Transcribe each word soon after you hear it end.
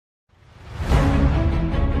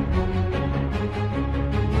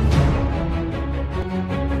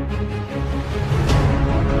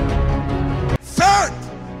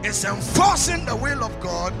is enforcing the will of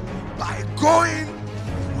God by going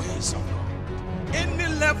the ways of God.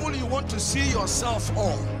 Any level you want to see yourself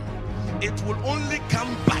on, it will only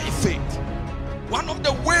come by faith. One of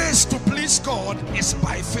the ways to please God is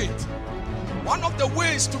by faith. One of the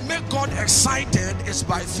ways to make God excited is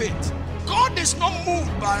by faith. God is not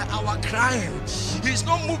moved by our crying. He's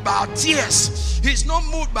not moved by our tears. He's not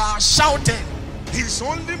moved by our shouting. He's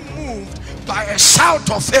only moved by a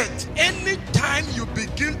shout of faith. Anytime you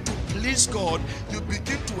begin to please God, you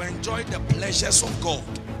begin to enjoy the pleasures of God.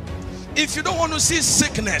 If you don't want to see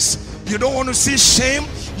sickness, you don't want to see shame,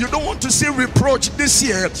 you don't want to see reproach this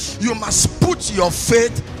year, you must put your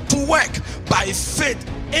faith to work. By faith,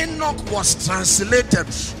 Enoch was translated.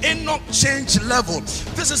 Enoch changed level.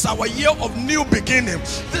 This is our year of new beginning.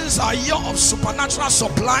 This is our year of supernatural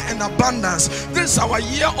supply and abundance. This is our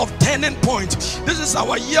year of turning point. This is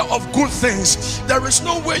our year of good things. There is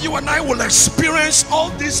no way you and I will experience all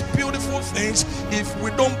these beautiful things if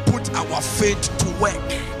we don't put our faith to work.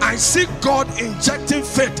 I see God injecting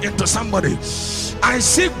faith into somebody. I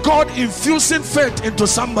see God infusing faith into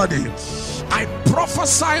somebody. I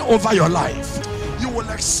prophesy over your life. You will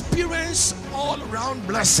experience all-round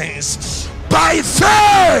blessings by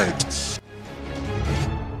faith.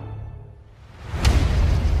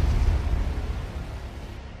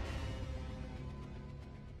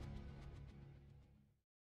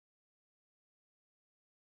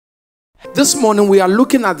 This morning we are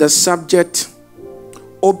looking at the subject,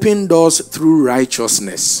 open doors through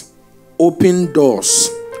righteousness. Open doors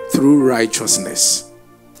through righteousness.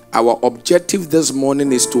 Our objective this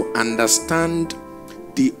morning is to understand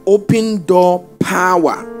the open door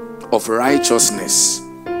power of righteousness,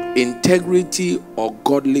 integrity, or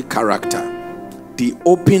godly character. The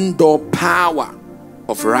open door power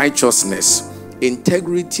of righteousness,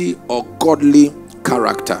 integrity, or godly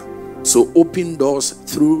character. So open doors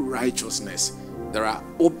through righteousness. There are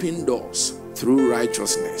open doors through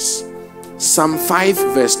righteousness. Psalm 5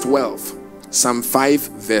 verse 12. Psalm 5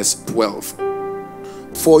 verse 12.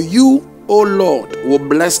 For you, O Lord, will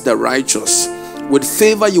bless the righteous. With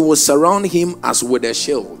favor you will surround him as with a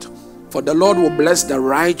shield. For the Lord will bless the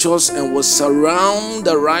righteous and will surround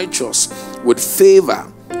the righteous with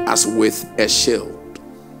favor as with a shield.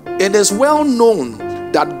 It is well known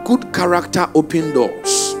that good character opens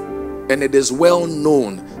doors. And it is well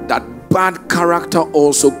known that bad character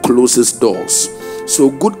also closes doors. So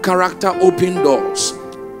good character opens doors.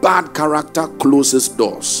 Bad character closes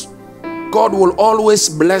doors. God will always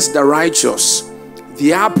bless the righteous,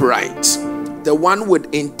 the upright, the one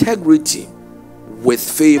with integrity, with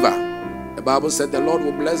favor. The Bible said the Lord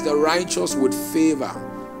will bless the righteous with favor,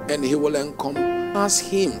 and he will encompass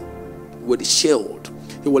him with shield.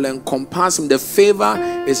 He will encompass him. The favor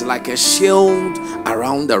is like a shield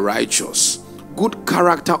around the righteous. Good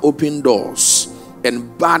character opens doors,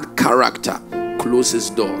 and bad character closes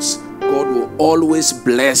doors. God will always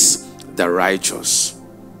bless the righteous.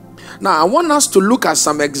 Now, I want us to look at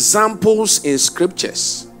some examples in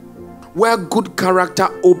scriptures where good character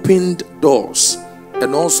opened doors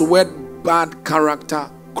and also where bad character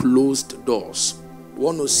closed doors. We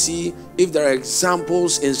want to see if there are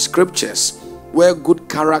examples in scriptures where good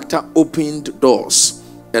character opened doors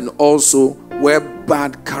and also where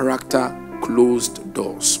bad character closed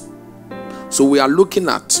doors. So we are looking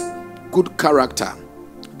at good character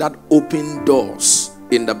that opened doors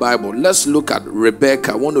in the Bible. Let's look at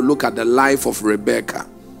Rebecca. I want to look at the life of Rebecca.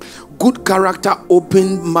 Good character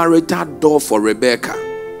opened marital door for Rebecca.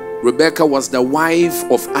 Rebecca was the wife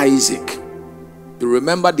of Isaac. You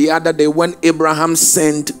remember the other day when Abraham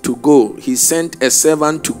sent to go, he sent a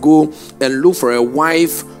servant to go and look for a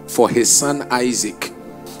wife for his son Isaac.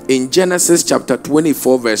 In Genesis chapter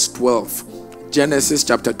 24 verse 12. Genesis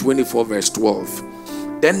chapter 24 verse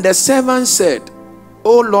 12. Then the servant said,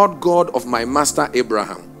 O Lord God of my master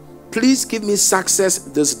Abraham, please give me success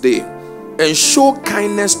this day and show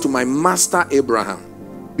kindness to my master Abraham.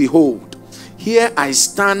 Behold, here I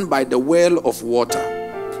stand by the well of water,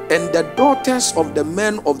 and the daughters of the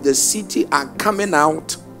men of the city are coming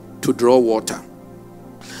out to draw water.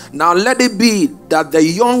 Now let it be that the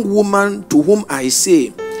young woman to whom I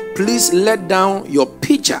say, please let down your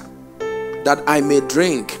pitcher that I may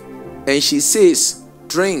drink, and she says,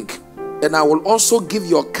 drink, and I will also give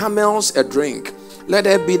your camels a drink. Let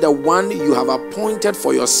her be the one you have appointed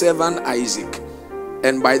for your servant Isaac.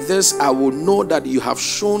 And by this I will know that you have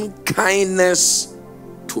shown kindness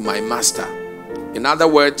to my master. In other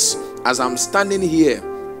words, as I'm standing here,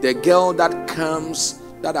 the girl that comes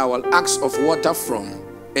that I will ask of water from,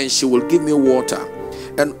 and she will give me water,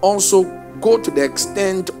 and also go to the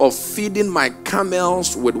extent of feeding my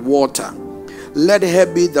camels with water. let her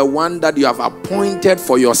be the one that you have appointed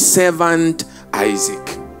for your servant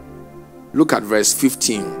Isaac. Look at verse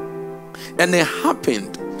 15. And it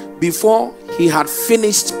happened, before he had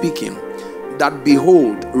finished speaking, that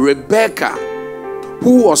behold, Rebekah,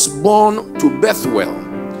 who was born to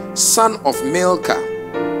Bethuel, son of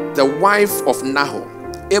Milcah, the wife of Nahor,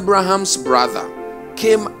 Abraham's brother,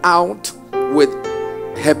 came out with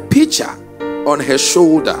her pitcher on her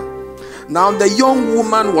shoulder. Now the young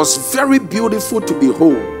woman was very beautiful to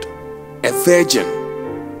behold, a virgin.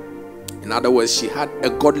 In other words, she had a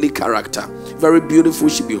godly character, very beautiful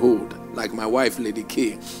she behold, like my wife, Lady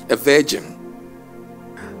K, a virgin.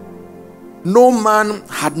 No man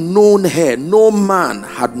had known her. No man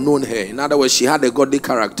had known her. In other words, she had a godly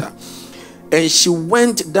character. And she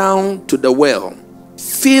went down to the well,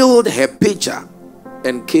 filled her pitcher,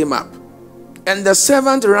 and came up. And the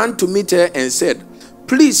servant ran to meet her and said,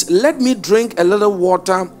 please let me drink a little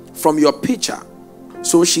water from your pitcher.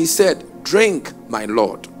 So she said, drink, my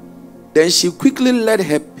lord. Then she quickly let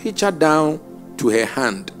her pitcher down to her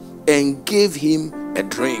hand and gave him a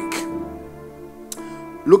drink.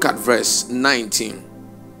 Look at verse 19.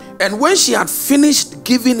 And when she had finished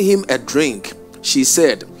giving him a drink, she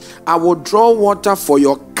said, I will draw water for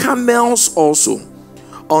your camels also,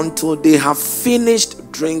 until they have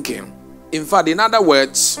finished drinking. In fact, in other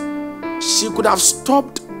words, she could have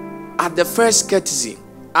stopped at the first courtesy.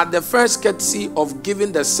 At the first courtesy of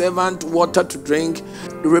giving the servant water to drink,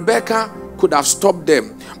 Rebekah could have stopped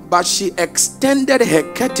them. But she extended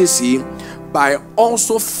her courtesy by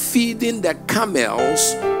also feeding the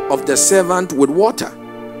camels of the servant with water.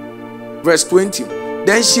 Verse 20.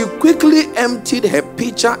 Then she quickly emptied her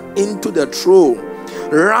pitcher into the trough,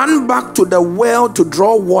 ran back to the well to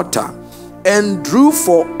draw water, and drew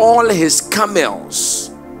for all his camels.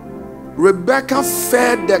 Rebekah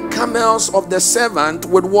fed the camels of the servant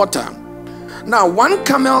with water. Now, one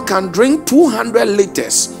camel can drink 200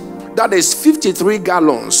 liters. That is 53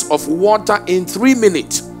 gallons of water in 3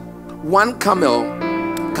 minutes. One camel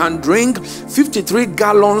can drink 53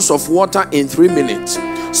 gallons of water in 3 minutes.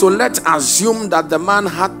 So let's assume that the man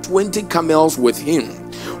had 20 camels with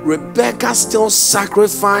him. Rebekah still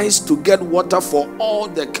sacrificed to get water for all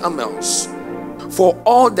the camels. For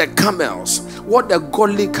all the camels. What a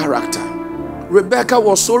godly character. Rebekah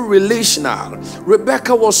was so relational.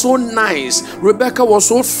 Rebekah was so nice. Rebekah was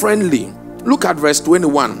so friendly. Look at verse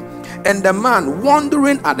 21. And the man,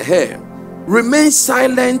 wondering at her, remained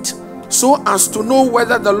silent, so as to know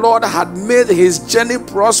whether the Lord had made his journey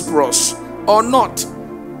prosperous or not.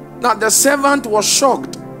 Now the servant was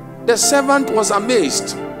shocked. The servant was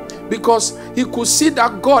amazed, because he could see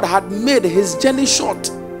that God had made his journey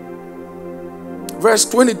short. Verse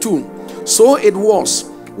 22. So it was,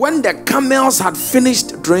 when the camels had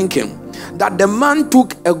finished drinking, that the man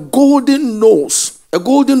took a golden nose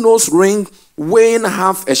ring weighing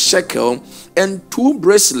half a shekel, and 2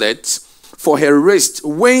 bracelets for her wrist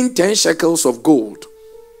weighing 10 shekels of gold,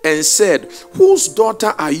 and said, whose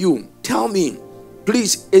daughter are you? Tell me,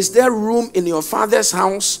 please, is there room in your father's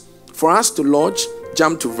house for us to lodge?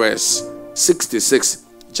 Jump to verse 66.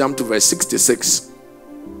 Jump to verse 66.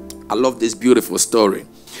 I love this beautiful story.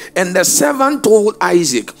 And the servant told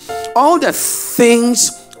Isaac all the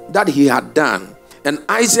things that he had done. And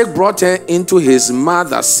Isaac brought her into his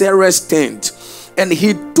mother Sarah's tent. And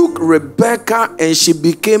he took Rebekah, and she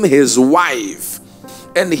became his wife.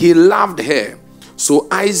 And he loved her. So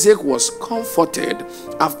Isaac was comforted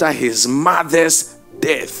after his mother's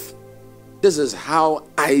death. This is how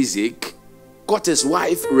Isaac got his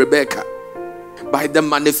wife Rebekah. By the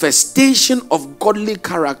manifestation of godly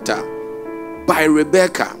character by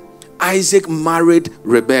Rebekah, Isaac married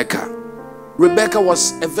Rebekah. Rebekah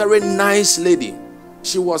was a very nice lady.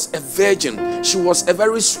 She was a virgin. She was a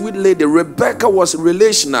very sweet lady. Rebekah was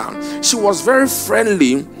relational. She was very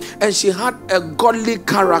friendly, and she had a godly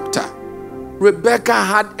character. Rebekah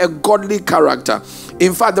had a godly character.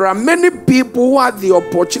 In fact, there are many people who had the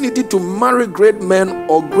opportunity to marry great men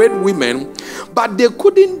or great women, but they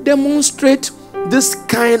couldn't demonstrate this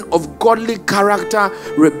kind of godly character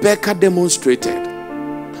Rebekah demonstrated.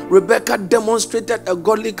 Rebekah demonstrated a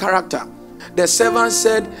godly character. The servant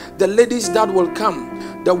said, the ladies that will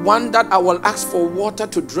come, the one that I will ask for water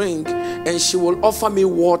to drink, and she will offer me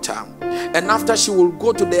water. And after, she will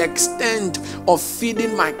go to the extent of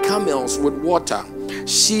feeding my camels with water.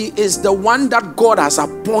 She is the one that God has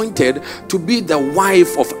appointed to be the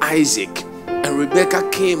wife of Isaac. And Rebekah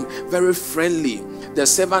came very friendly. The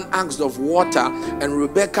servant asked of water, and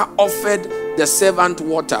Rebekah offered the servant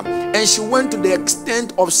water. And she went to the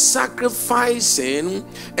extent of sacrificing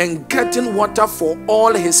and getting water for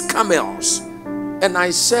all his camels. And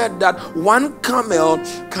I said that one camel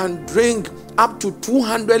can drink up to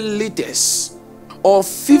 200 liters or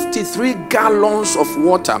 53 gallons of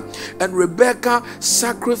water. And Rebecca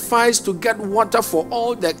sacrificed to get water for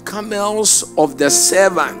all the camels of the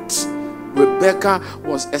servants. Rebecca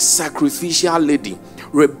was a sacrificial lady.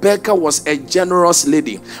 Rebecca was a generous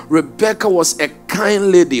lady. Rebecca was a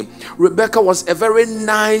kind lady. Rebecca was a very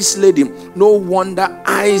nice lady. No wonder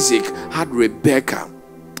Isaac had Rebecca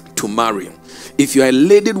to marry. If you are a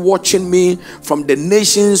lady watching me from the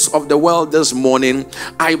nations of the world this morning,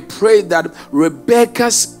 I pray that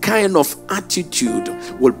Rebecca's kind of attitude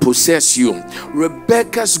will possess you.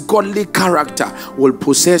 Rebecca's godly character will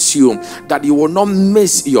possess you, that you will not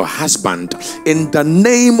miss your husband. In the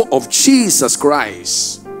name of Jesus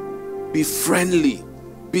Christ, be friendly,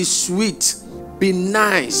 be sweet, be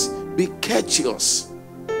nice, be courteous.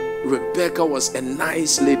 Rebecca was a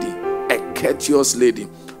nice lady, a courteous lady.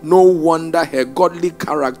 No wonder her godly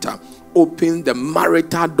character opened the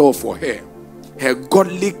marital door for her. Her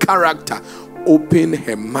godly character opened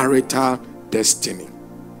her marital destiny.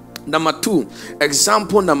 Number two,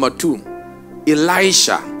 example number two,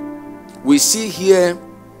 Elisha. We see here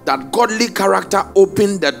that godly character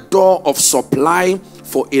opened the door of supply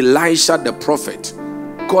for Elisha the prophet.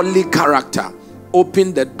 Godly character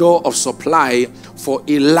opened the door of supply for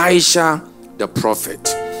Elisha the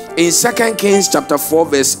prophet. In 2 Kings chapter 4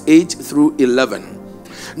 verse 8 through 11.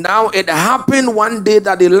 Now it happened one day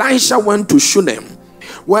that Elisha went to Shunem,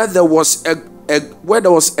 where there was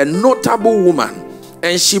a notable woman,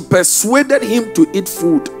 and she persuaded him to eat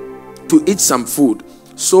some food.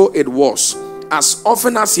 So it was, as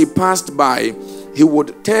often as he passed by, he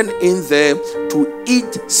would turn in there to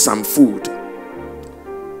eat some food.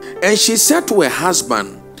 And she said to her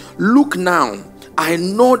husband, "Look now, I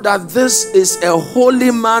know that this is a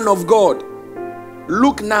holy man of God."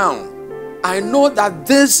 Look now, I know that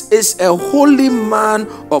this is a holy man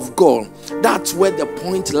of God. That's where the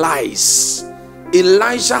point lies.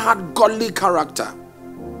 Elisha had godly character,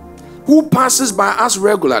 who passes by us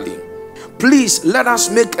regularly. Please let us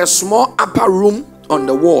make a small upper room on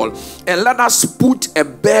the wall, and let us put a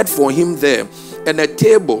bed for him there, and a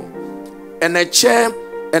table, and a chair,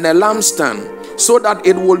 and a lampstand, so that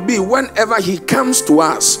it will be whenever he comes to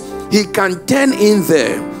us, he can turn in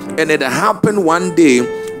there. And it happened one day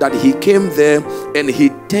that he came there, and he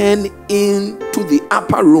turned into the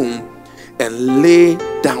upper room and lay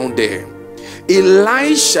down there.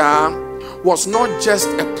 Elisha was not just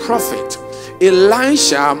a prophet.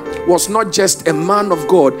 Elisha was not just a man of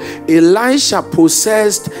God. Elisha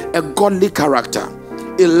possessed a godly character.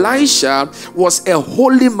 Elisha was a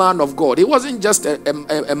holy man of God. He wasn't just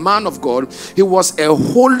a man of God, he was a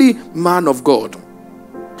holy man of God.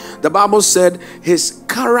 The Bible said his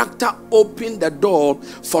character opened the door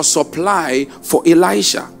for supply for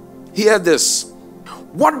Elisha. Hear this.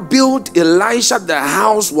 What built Elisha the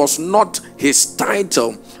house was not his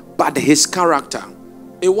title, but his character.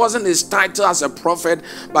 It wasn't his title as a prophet,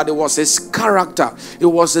 but it was his character. It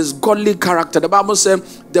was his godly character. The Bible said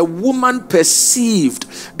the woman perceived,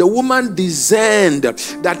 the woman discerned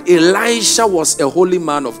that Elisha was a holy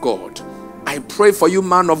man of God. I pray for you,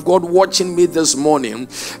 man of God, watching me this morning,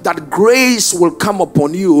 that grace will come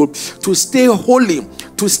upon you to stay holy,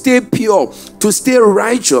 to stay pure, to stay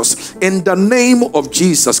righteous in the name of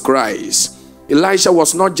Jesus Christ. Elisha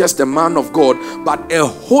was not just a man of God, but a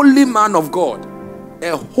holy man of God.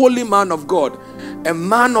 A holy man of God, a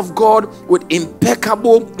man of God with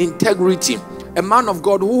impeccable integrity, a man of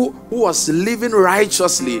God who was living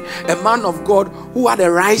righteously, a man of God who had a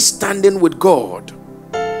right standing with God.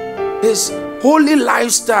 His holy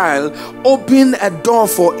lifestyle opened a door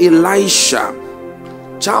for Elisha.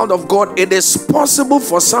 Child of God, it is possible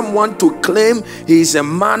for someone to claim he is a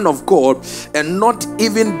man of God and not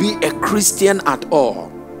even be a Christian at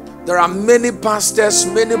all. There are many pastors,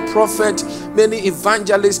 many prophets, many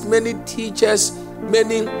evangelists, many teachers,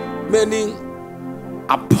 many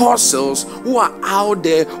apostles who are out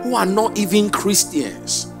there who are not even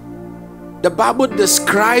Christians. The Bible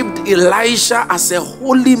described Elisha as a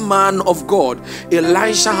holy man of God.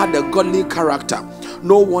 Elisha had a godly character.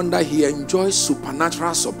 No wonder he enjoys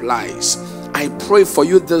supernatural supplies. I pray for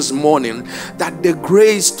you this morning that the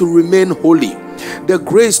grace to remain holy, the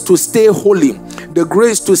grace to stay holy, the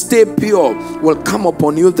grace to stay pure will come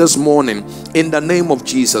upon you this morning in the name of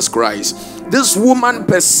Jesus Christ. This woman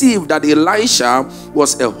perceived that Elisha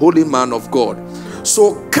was a holy man of God.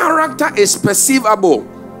 So character is perceivable.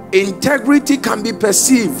 Integrity can be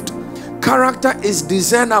perceived. Character is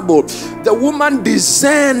discernible. The woman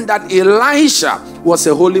discerned that Elisha was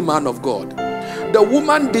a holy man of God. the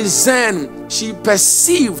woman discerned, she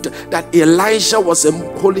perceived that Elisha was a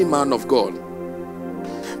holy man of God.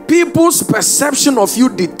 People's perception of you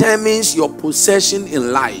determines your possession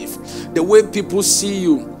in life. The way people see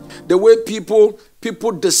you, the way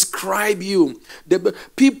people describe you,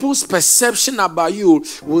 people's perception about you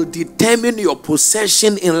will determine your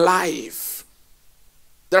possession in life.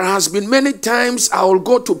 There has been many times I will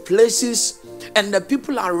go to places and the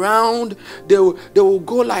people around, they will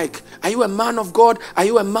go like, "Are you a man of God? Are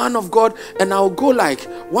you a man of God?" And I'll go like,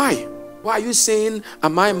 "Why? Why are you saying,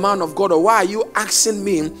 am I a man of God? Or why are you asking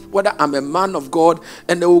me whether I'm a man of God?"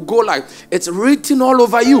 And they will go like, "It's written all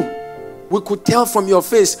over you. We could tell from your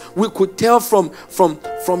face. We could tell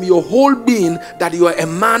from your whole being that you are a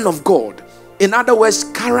man of God." In other words,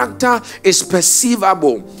 character is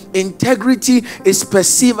perceivable. Integrity is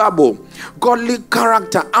perceivable. Godly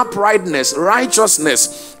character, uprightness,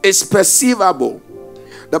 righteousness is perceivable.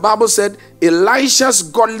 The Bible said Elisha's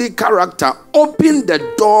godly character opened the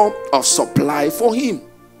door of supply for him.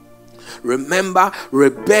 Remember,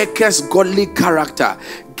 Rebecca's godly character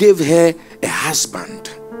gave her a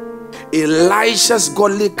husband. Elisha's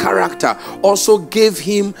godly character also gave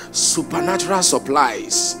him supernatural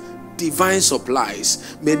supplies, divine supplies.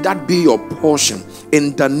 May that be your portion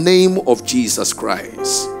in the name of Jesus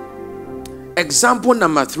Christ. Example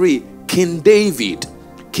number 3, King David.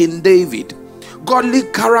 King David. Godly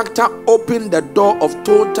character opened the door of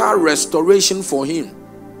total restoration for him.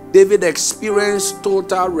 David experienced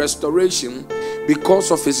total restoration because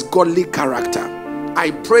of his godly character. I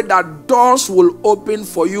pray that doors will open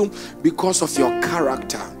for you because of your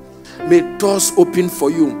character. May doors open for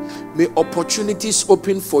you. May opportunities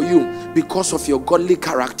open for you because of your godly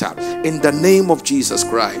character in the name of Jesus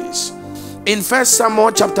Christ. In 1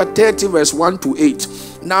 Samuel chapter 30 verse 1 to 8.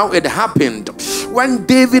 Now it happened when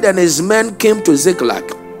David and his men came to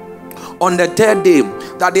Ziklag on the 3rd day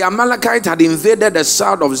that the Amalekites had invaded the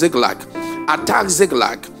south of Ziklag, attacked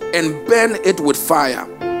Ziklag, and burned it with fire,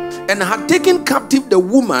 and had taken captive the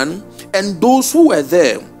woman and those who were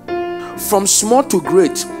there. From small to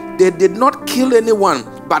great, they did not kill anyone,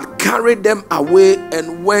 but carried them away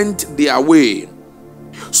and went their way.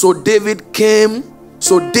 So David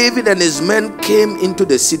and his men came into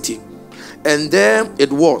the city, and there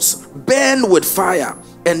it was, burned with fire,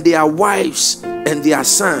 and their wives and their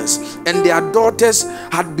sons and their daughters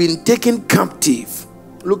had been taken captive.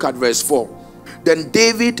 Look at verse 4. Then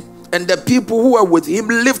David and the people who were with him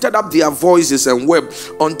lifted up their voices and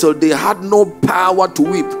wept until they had no power to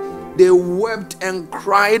weep. They wept and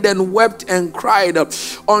cried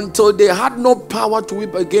until they had no power to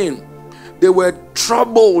weep again. They were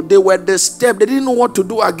troubled, they were disturbed, they didn't know what to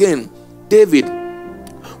do again. David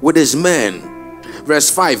with his men. Verse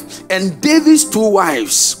 5. And David's 2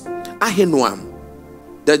 wives, Ahinoam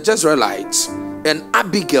the Jezreelite, and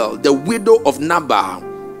Abigail the widow of Nabal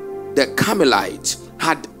the Carmelite,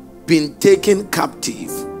 had been taken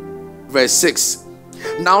captive. Verse 6.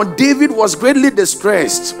 Now David was greatly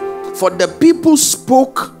distressed, for the people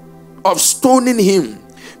spoke of stoning him,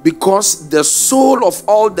 because the soul of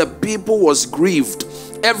all the people was grieved,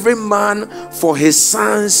 every man for his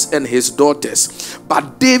sons and his daughters.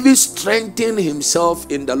 But David strengthened himself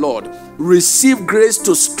in the Lord. Receive grace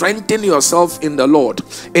to strengthen yourself in the Lord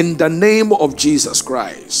in the name of Jesus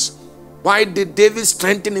Christ. Why did David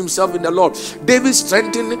strengthen himself in the Lord? David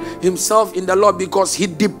strengthened himself in the Lord because he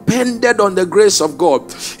depended on the grace of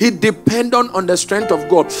God. He depended on the strength of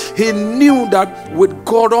God. He knew that with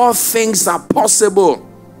God all things are possible.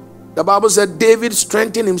 The Bible said David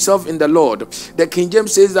strengthened himself in the Lord. The King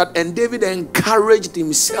James says that, and David encouraged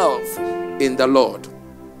himself in the Lord.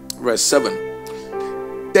 Verse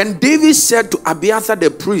 7. Then David said to Abiathar the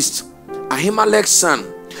priest, Ahimelech's son,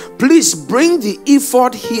 please bring the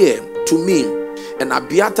ephod here to me. And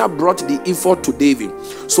Abiathar brought the ephod to David.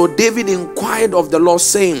 So David inquired of the Lord,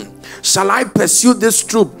 saying, shall I pursue this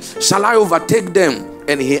troop? Shall I overtake them?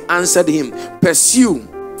 And he answered him, pursue,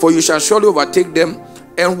 for you shall surely overtake them,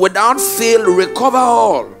 and without fail recover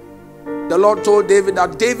all. The Lord told David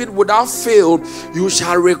that, David, without fail you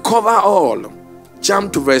shall recover all.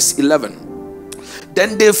 Jump to verse 11.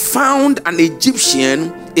 Then they found an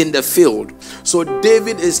Egyptian in the field. So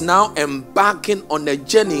David is now embarking on a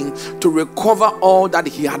journey to recover all that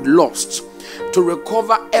he had lost, to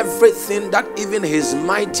recover everything that even his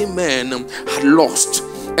mighty men had lost.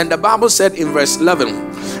 And the Bible said in verse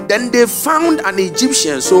 11, then they found an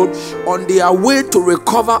Egyptian. So on their way to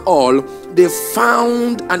recover all, they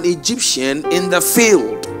found an Egyptian in the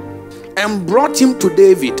field and brought him to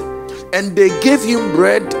David. And they gave him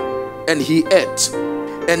bread and he ate,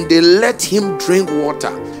 and they let him drink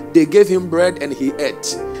water. They gave him bread and he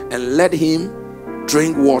ate, and let him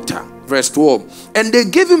drink water. Verse 12. And they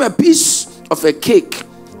gave him a piece of a cake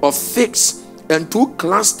of figs and 2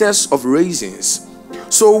 clusters of raisins.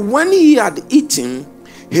 So when he had eaten,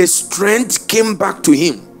 his strength came back to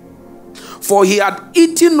him. For he had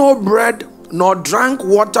eaten no bread nor drank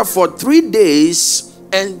water for 3 days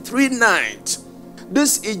and 3 nights.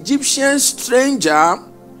 This Egyptian stranger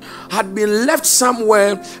had been left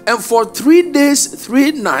somewhere, and for 3 days,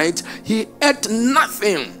 3 nights, he ate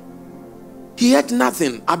nothing. He ate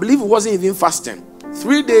nothing. I believe it wasn't even fasting.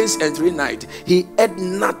 3 days and 3 nights. He ate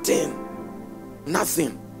nothing.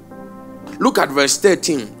 Nothing. Look at verse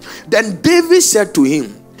 13. Then David said to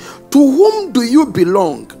him, "To whom do you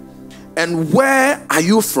belong? And where are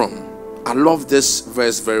you from?" I love this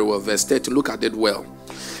verse very well. Verse 13. Look at it well.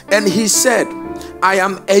 And he said, "I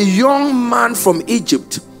am a young man from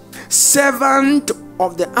Egypt, servant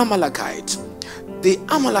of the Amalekites." The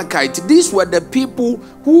Amalekites, these were the people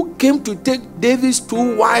who came to take David's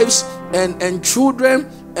 2 wives and children,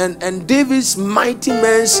 and David's mighty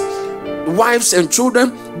men's wives and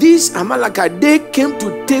children. These Amalekites, they came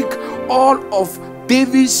to take all of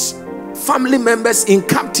David's family members in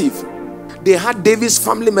captive. They had David's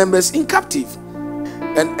family members in captive.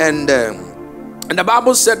 And the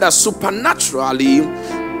Bible said that supernaturally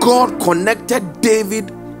God connected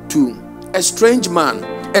David to a strange man.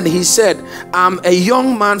 And he said, "I'm a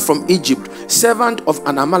young man from Egypt, servant of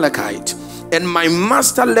an Amalekite, and my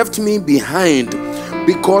master left me behind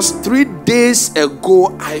because 3 days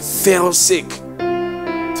ago I fell sick."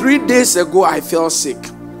 3 days ago I fell sick.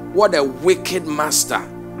 What a wicked master.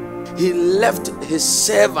 He left his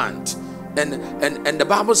servant, and the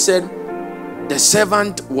Bible said the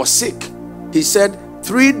servant was sick. He said,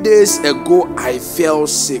 3 days ago I fell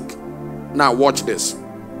sick. Now watch this.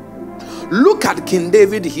 Look at King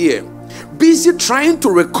David here, busy trying to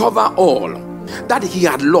recover all that he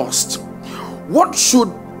had lost. What should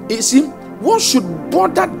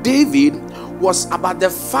bother David was about the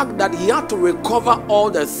fact that he had to recover all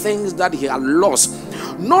the things that he had lost,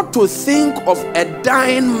 not to think of a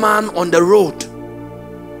dying man on the road.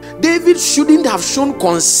 David shouldn't have shown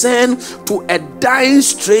concern to a dying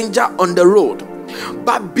stranger on the road,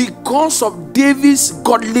 but because of David's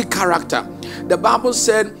godly character, the Bible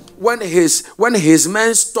said, when his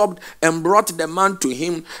men stopped and brought the man to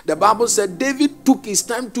him, the Bible said David took his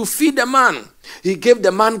time to feed the man. He gave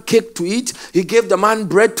the man cake to eat. He gave the man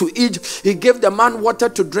bread to eat. He gave the man water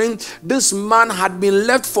to drink. This man had been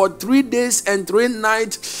left for 3 days and 3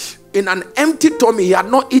 nights in an empty tummy. He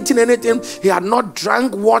had not eaten anything. He had not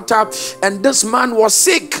drank water. And this man was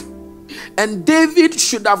sick. And David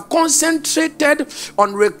should have concentrated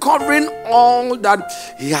on recovering all that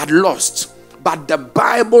he had lost. But the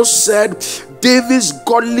Bible said David's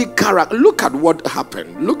godly character. Look at what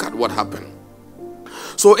happened. Look at what happened.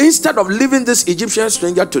 So instead of leaving this Egyptian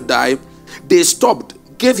stranger to die, they stopped,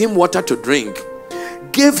 gave him water to drink,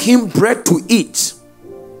 gave him bread to eat,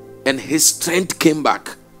 and his strength came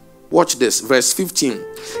back. Watch this, verse 15.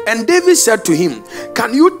 And David said to him,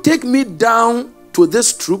 "Can you take me down to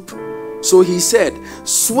this troop?" So he said,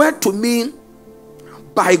 "Swear to me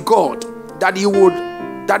by God that you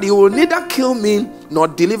will neither kill me nor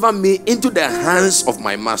deliver me into the hands of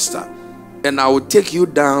my master, and I will take you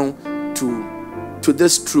down to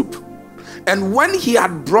this troop." And when he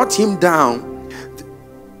had brought him down,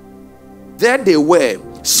 there they were,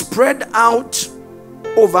 spread out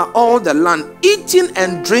over all the land, eating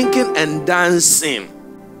and drinking and dancing.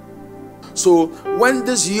 So when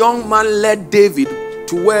this young man led David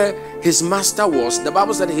to where his master was, the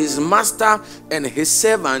Bible said his master and his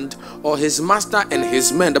servant, or his master and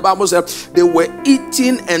his men, the Bible said they were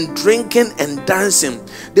eating and drinking and dancing.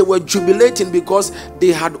 They were jubilating because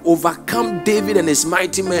they had overcome David and his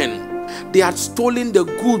mighty men. They had stolen the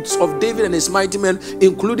goods of David and his mighty men,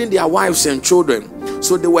 including their wives and children.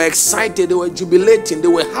 So they were excited, they were jubilating, they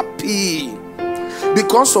were happy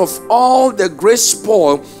because of all the great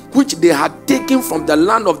spoil which they had taken from the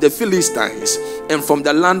land of the Philistines and from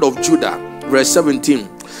the land of Judah. Verse 17.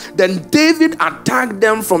 Then David attacked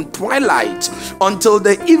them from twilight until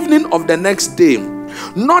the evening of the next day.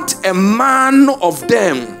 Not a man of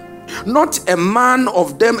them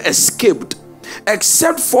escaped,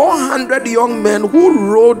 except 400 young men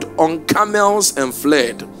who rode on camels and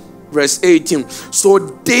fled. Verse 18. So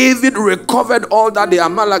David recovered all that the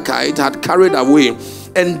Amalekite had carried away,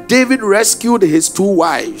 and David rescued his 2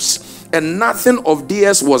 wives, and nothing of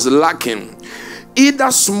theirs was lacking, either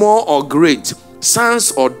small or great,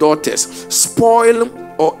 sons or daughters, spoil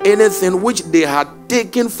or anything which they had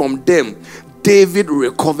taken from them. David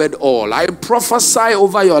recovered all. I prophesy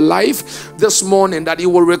over your life this morning that you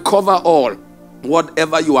will recover all.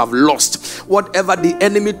 Whatever you have lost, whatever the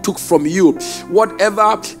enemy took from you,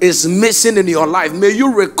 whatever is missing in your life, may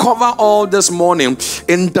you recover all this morning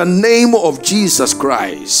in the name of Jesus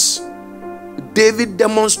Christ. David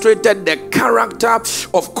demonstrated the character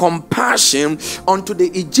of compassion unto the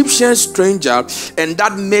Egyptian stranger, and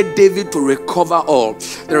that made David to recover all.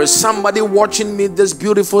 There is somebody watching me this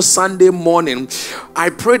beautiful Sunday morning.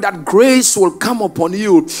 I pray that grace will come upon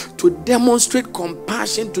you to demonstrate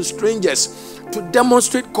compassion to strangers, to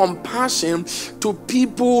demonstrate compassion to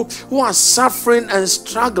people who are suffering and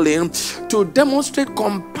struggling, to demonstrate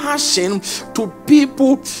compassion to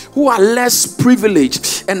people who are less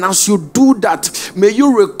privileged. And as you do that, may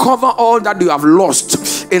you recover all that you have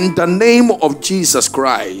lost in the name of Jesus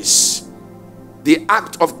Christ. The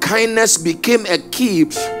act of kindness became a key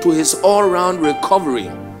to his all-round recovery.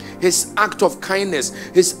 His act of kindness,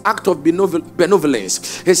 his act of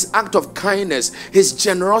benevolence, his act of kindness, his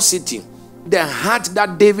generosity, the heart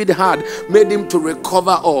that David had made him to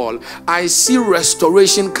recover all. I see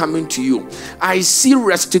restoration coming to you. I see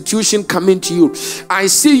restitution coming to you. I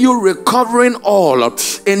see you recovering all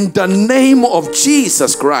in the name of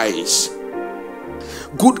Jesus Christ.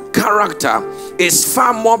 Good character is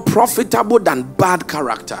far more profitable than bad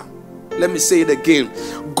character. Let me say it again.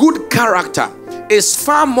 Good character is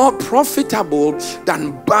far more profitable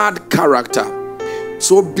than bad character.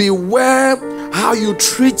 So beware how you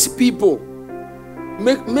treat people.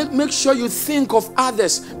 Make sure you think of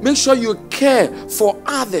others. Make sure you care for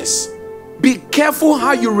others. Be careful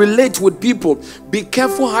how you relate with people. Be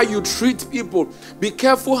careful how you treat people. Be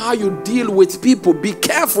careful how you deal with people. Be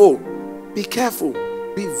careful. Be careful.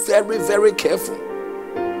 Be very, very careful.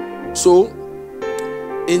 So,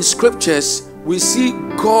 in scriptures, we see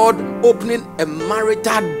God opening a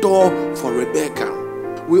marital door for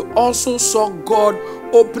Rebecca. We also saw God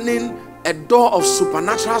opening a door of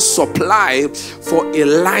supernatural supply for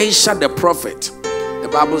Elisha the prophet. The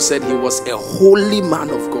Bible said he was a holy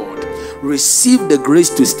man of God. Receive the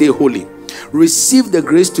grace to stay holy. Receive the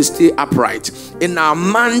grace to stay upright. In our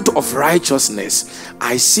month of righteousness,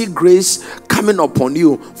 I see grace coming upon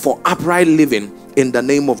you for upright living in the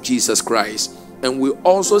name of Jesus Christ. And we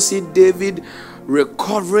also see David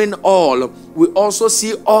recovering all. We also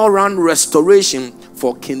see all-round restoration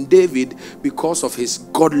for King David because of his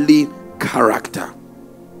godly character.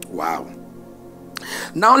 Wow.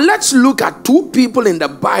 Now let's look at two people in the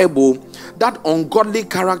Bible that ungodly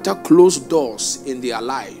character closed doors in their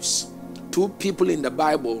lives. Two people in the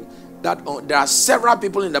Bible that there are several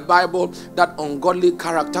people in the Bible that ungodly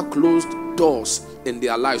character closed doors in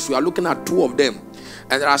their lives. We are looking at two of them.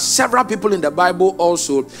 And there are several people in the Bible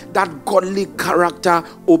also that godly character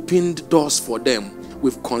opened doors for them.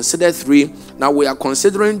 We've considered three. Now we are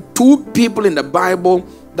considering two people in the Bible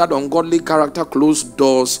that ungodly character closed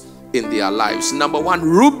doors in their lives. Number one,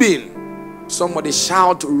 Reuben. Somebody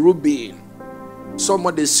shout Reuben.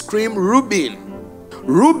 Somebody scream Reuben.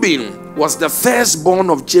 Reuben was the firstborn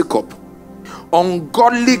of Jacob.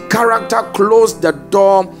 Ungodly character closed the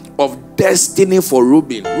door of destiny for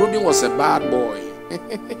Reuben. Reuben was a bad boy.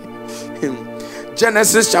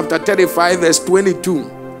 Genesis chapter 35 verse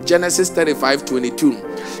 22. Genesis 35, 22.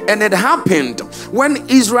 And it happened when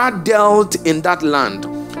Israel dealt in that land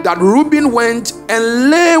that Reuben went and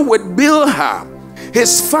lay with Bilhah,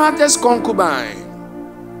 his father's concubine,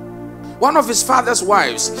 one of his father's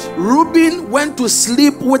wives. Reuben went to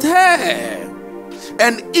sleep with her,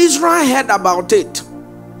 and Israel heard about it.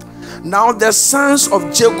 Now the sons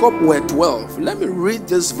of Jacob were 12. Let me read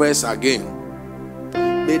this verse again.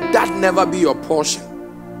 May that never be your portion.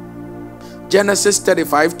 Genesis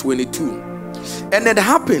 35, 22. And it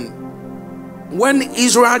happened when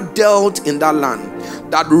Israel dealt in that land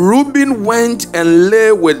that Reuben went and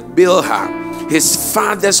lay with Bilhah, his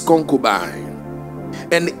father's concubine.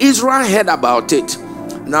 And Israel heard about it.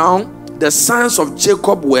 Now the sons of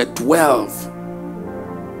Jacob were 12.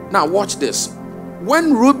 Now watch this.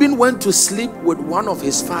 When Reuben went to sleep with one of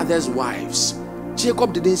his father's wives,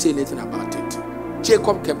 Jacob didn't say anything about it.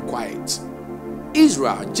 Jacob kept quiet.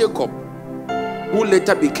 Israel, Jacob, who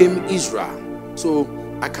later became Israel, so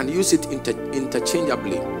I can use it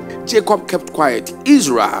interchangeably. Jacob kept quiet.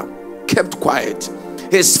 Israel kept quiet.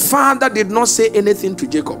 His father did not say anything to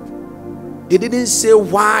Jacob. He didn't say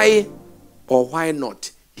why or why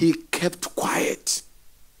not. He kept quiet.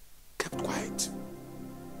 Kept quiet.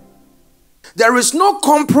 There is no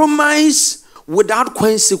compromise without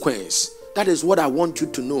consequence. That is what I want you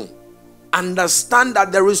to know. Understand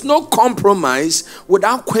that there is no compromise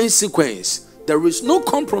without consequence. There is no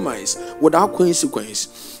compromise without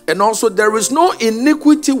consequence. And also there is no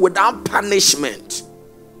iniquity without punishment.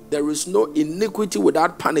 There is no iniquity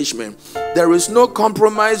without punishment. There is no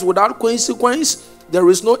compromise without consequence. There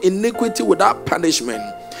is no iniquity without punishment.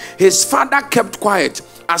 His father kept quiet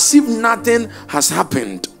as if nothing has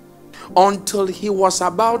happened until he was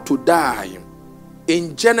about to die.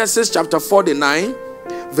 In Genesis chapter 49,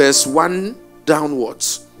 verse 1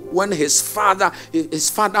 downwards, when his father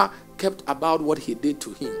kept about what he did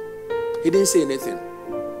to him. He didn't say anything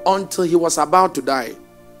until he was about to die.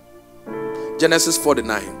 Genesis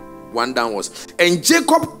 49, 1 downwards. And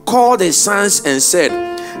Jacob called his sons and said,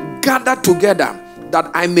 gather together,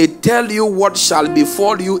 that I may tell you what shall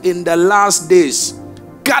befall you in the last days.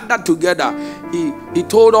 Gather together. He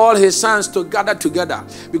told all his sons to gather together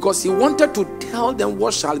because he wanted to tell them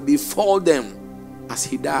what shall befall them as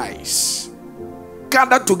he dies.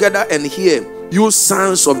 Gather together and hear, you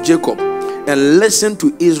sons of Jacob, and listen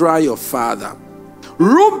to Israel your father.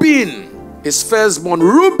 Reuben, his firstborn.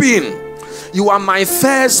 Reuben, you are my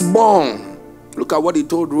firstborn. Look at what he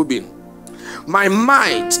told Reuben. My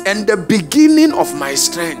might and the beginning of my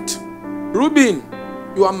strength. Reuben,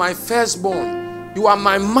 you are my firstborn. You are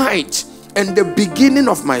my might and the beginning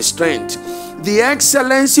of my strength. The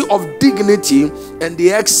excellency of dignity and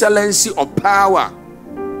the excellency of power.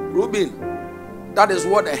 Reuben, that is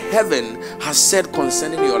what heaven has said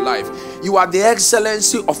concerning your life. You are the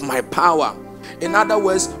excellency of my power. In other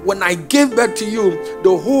words, when I gave birth to you,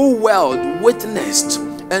 the whole world witnessed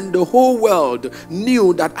and the whole world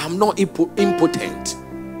knew that I'm not impotent.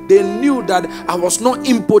 They knew that I was not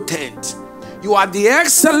impotent. You are the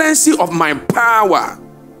excellency of my power.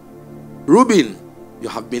 Reuben, you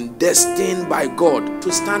have been destined by God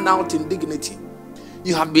to stand out in dignity.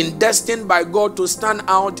 You have been destined by God to stand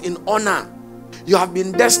out in honor. You have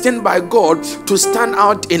been destined by God to stand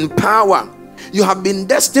out in power. You have been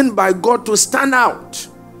destined by God to stand out.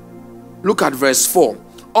 Look at verse 4.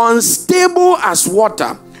 Unstable as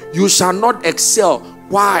water, you shall not excel.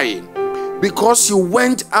 Why? Because you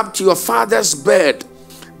went up to your father's bed,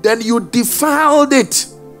 then you defiled it.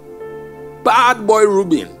 Bad boy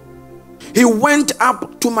Reuben. He went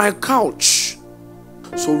up to my couch.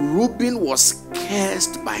 So Reuben was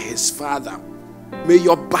cursed by his father. May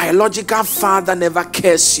your biological father never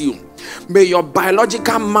curse you. May your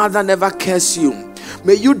biological mother never curse you.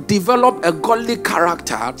 May you develop a godly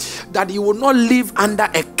character that you will not live under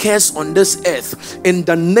a curse on this earth. In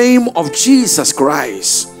the name of Jesus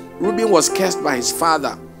Christ. Reuben was cursed by his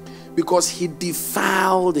father because he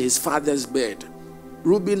defiled his father's bed.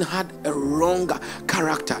 Reuben had a wrong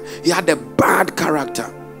character. He had a bad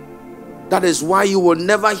character. That is why you will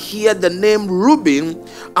never hear the name Reuben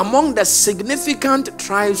among the significant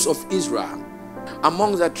tribes of Israel.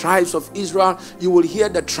 Among the tribes of Israel, you will hear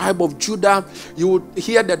the tribe of Judah, you will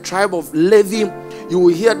hear the tribe of Levi, you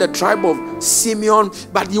will hear the tribe of Simeon,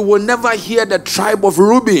 but you will never hear the tribe of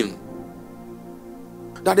Reuben.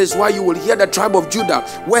 That is why you will hear the tribe of Judah,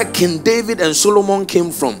 where King David and Solomon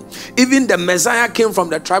came from. Even the Messiah came from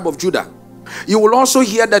the tribe of Judah. You will also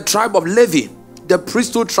hear the tribe of Levi, the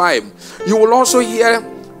priesthood tribe. You will also hear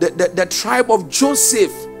the tribe of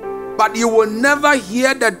Joseph. But you will never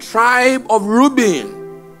hear the tribe of Reuben.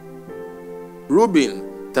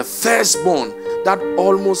 Reuben, the firstborn, that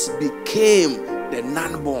almost became the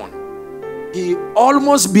non-born. He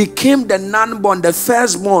almost became the non-born, the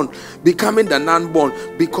firstborn, becoming the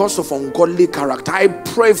non-born because of ungodly character. I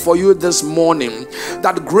pray for you this morning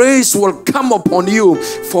that grace will come upon you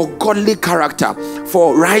for godly character,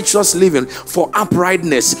 for righteous living, for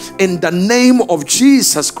uprightness, in the name of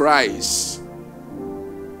Jesus Christ.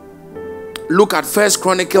 Look at 1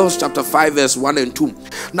 Chronicles chapter 5 verse 1 and 2.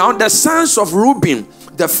 Now the sons of Reuben,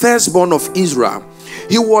 the firstborn of Israel,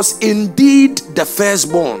 he was indeed the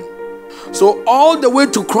firstborn. So all the way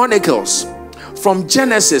to Chronicles, from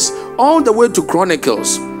Genesis all the way to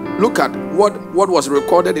Chronicles, look at what was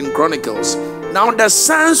recorded in Chronicles. Now the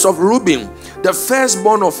sons of Reuben, the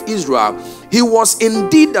firstborn of Israel, he was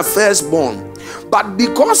indeed the firstborn. But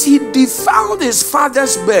because he defiled his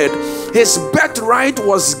father's bed, his birthright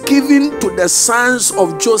was given to the sons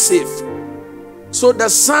of Joseph. So the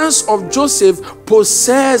sons of Joseph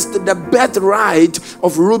possessed the birthright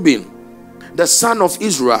of Reuben, the son of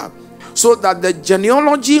Israel, so that the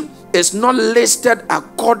genealogy is not listed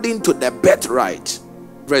according to the birthright.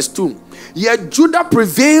 Verse 2. Yet Judah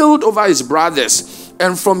prevailed over his brothers,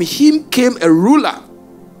 and from him came a ruler,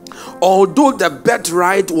 although the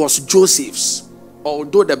birthright was Joseph's.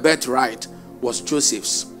 Although the birthright was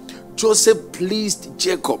Joseph's. Joseph pleased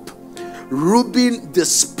Jacob. Reuben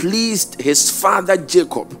displeased his father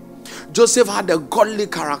Jacob. Joseph had a godly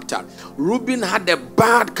character. Reuben had a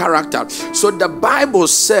bad character. So the Bible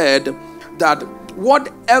said that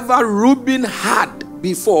whatever Reuben had,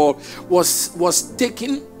 before was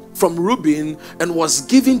taken from Reuben and was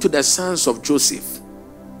given to the sons of Joseph.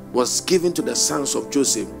 Was given to the sons of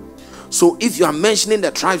Joseph. So if you are mentioning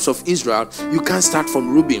the tribes of Israel, you can't start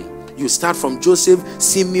from Reuben. You start from Joseph,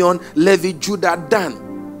 Simeon, Levi, Judah,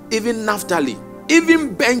 Dan, even Naphtali,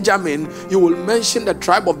 even Benjamin. You will mention the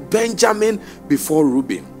tribe of Benjamin before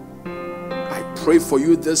Reuben. I pray for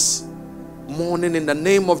you this morning in the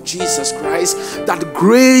name of Jesus Christ that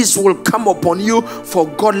grace will come upon you for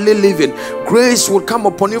godly living. Grace will come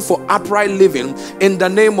upon you for upright living in the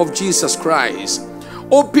name of Jesus Christ.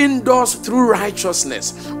 Open doors through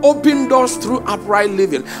righteousness. Open doors through upright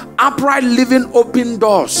living. Upright living open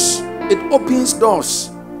doors. It opens doors.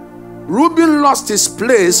 Reuben lost his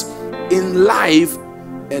place in life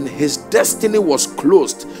and his destiny was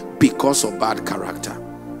closed because of bad character.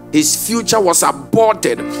 His future was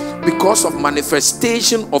aborted because of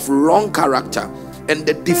manifestation of wrong character and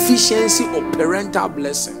the deficiency of parental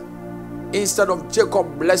blessing. Instead of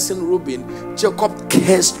Jacob blessing Reuben, Jacob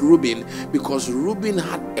cursed Reuben because Reuben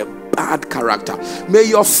had a bad character. May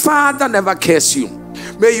your father never curse you.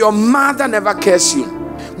 May your mother never curse you.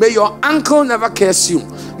 May your uncle never curse you.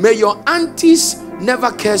 May your aunties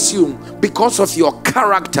never curse you because of your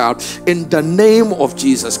character in the name of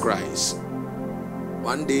Jesus Christ.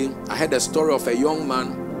 One day, I heard a story of a young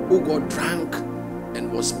man who got drunk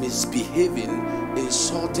and was misbehaving,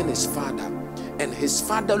 insulting his father. And his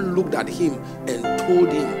father looked at him and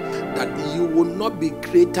told him that you will not be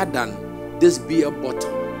greater than this beer bottle.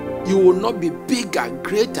 You will not be bigger,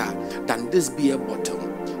 greater than this beer bottle.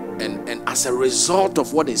 And as a result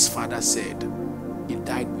of what his father said, he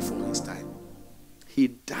died before his time. He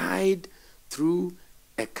died through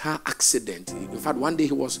a car accident. In fact, one day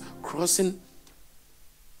he was crossing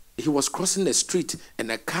the street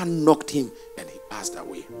and a car knocked him and he passed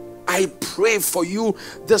away. I pray for you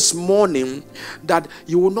this morning that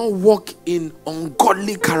you will not walk in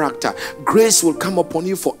ungodly character. Grace will come upon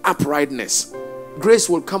you for uprightness. Grace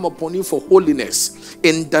will come upon you for holiness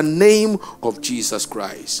in the name of Jesus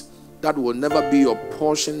Christ. That will never be your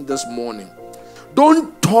portion this morning.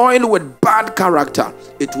 Don't toil with bad character.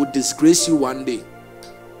 It will disgrace you one day.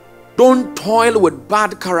 Don't toil with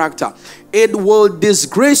bad character. It will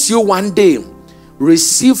disgrace you one day.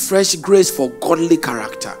 Receive fresh grace for godly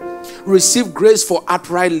character. Receive grace for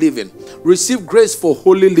upright living. Receive grace for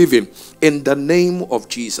holy living in the name of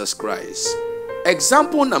Jesus Christ.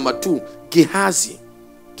 Example number 2, Gehazi.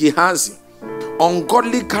 Gehazi.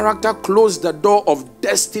 Ungodly character closed the door of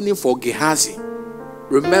destiny for Gehazi.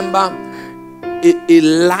 Remember,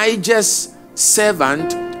 Elijah's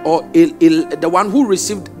servant, or the one who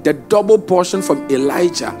received the double portion from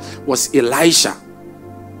Elijah, was Elisha.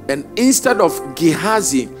 And instead of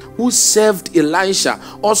Gehazi, who served Elisha,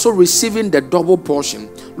 also receiving the double portion,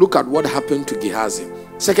 look at what happened to Gehazi.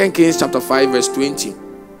 2 Kings chapter 5 verse 20.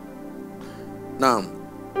 Now,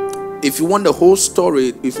 if you want the whole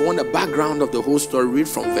story, if you want the background of the whole story, read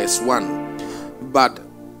from verse 1. But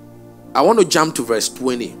I want to jump to verse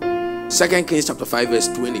 20. 2 Kings chapter 5 verse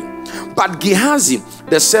 20. But Gehazi,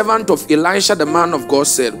 the servant of Elisha, the man of God,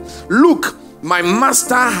 said, "Look, my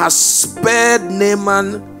master has spared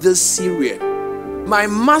Naaman the Syrian." My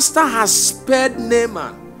master has spared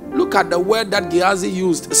Naaman. Look at the word that Gehazi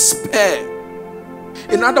used, spare.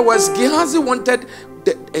 In other words, Gehazi wanted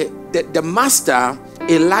the master,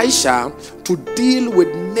 Elisha, to deal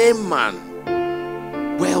with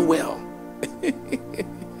Naaman well.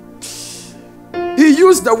 He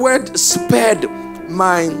used the word spared.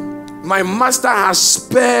 My master has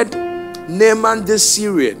spared Naaman the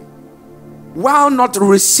Syrian, while not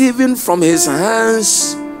receiving from his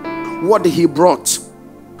hands what he brought.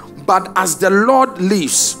 But as the Lord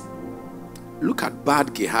lives, look at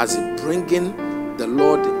bad Gehazi bringing the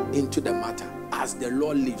Lord into the matter. As the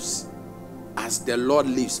Lord lives,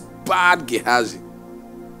 bad Gehazi.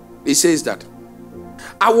 He says that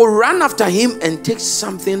I will run after him and take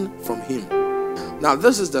something from him. Now,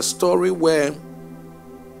 this is the story where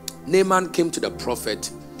Naaman came to the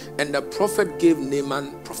prophet, and the prophet gave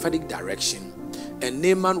Naaman prophetic direction, and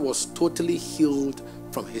Naaman was totally healed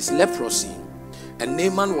from his leprosy, and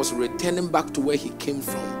Naaman was returning back to where he came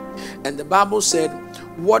from. And the Bible said,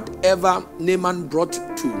 whatever Naaman brought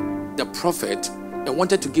to the prophet and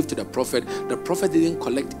wanted to give to the prophet didn't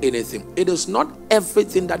collect anything. It is not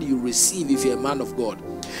everything that you receive if you're a man of God.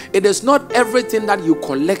 It is not everything that you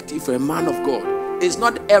collect if you're a man of God. It's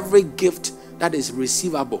not every gift that is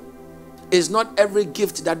receivable. It's not every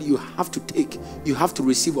gift that you have to take, you have to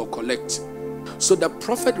receive or collect. So the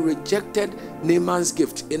prophet rejected Naaman's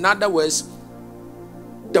gift. In other words,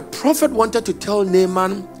 the prophet wanted to tell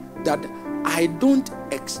Naaman that I don't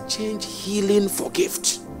exchange healing for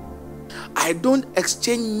gift. I don't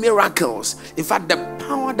exchange miracles. In fact, the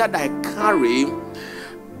power that I carry,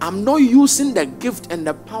 I'm not using the gift and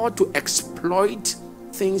the power to exploit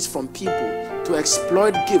things from people, to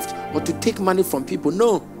exploit gift or to take money from people.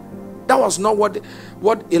 No, that was not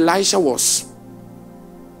what Elisha was.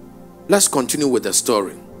 Let's continue with the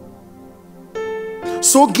story.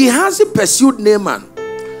 So Gehazi pursued Naaman.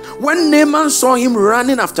 When Naaman saw him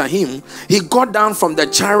running after him, he got down from the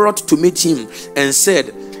chariot to meet him and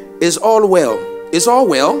said, "Is all well? Is all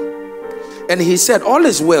well?" And he said, "All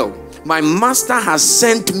is well. My master has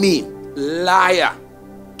sent me." Liar.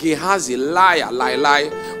 Gehazi, liar,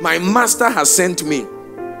 lie. My master has sent me.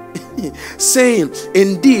 Saying,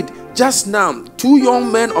 "Indeed, just now 2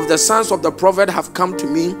 young men of the sons of the prophet have come to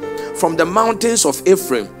me from the mountains of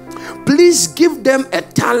Ephraim. Please give them a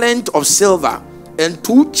talent of silver and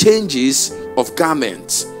 2 changes of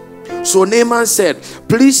garments." So Naaman said,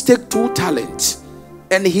 "Please take 2 talents.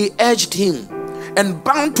 And he urged him and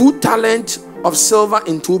bound 2 talents of silver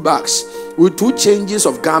in 2 bags with 2 changes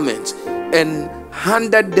of garments and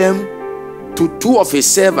handed them to 2 of his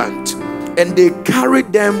servants, and they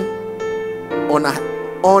carried them on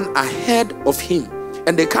ahead of him.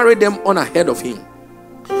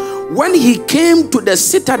 When he came to the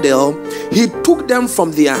citadel, he took them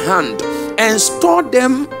from their hand and stored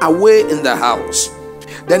them away in the house.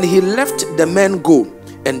 Then he let the men go,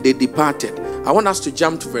 and they departed. I want us to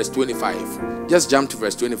jump to verse 25. Just jump to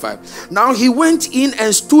verse 25. Now he went in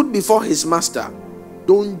and stood before his master.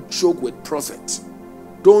 Don't joke with prophet.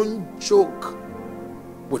 Don't joke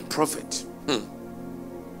with prophet.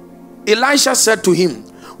 Elisha said to him,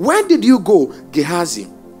 "Where did you go, Gehazi?"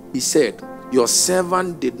 He said, "Your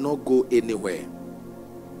servant did not go anywhere."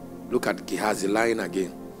 Look at Gehazi lying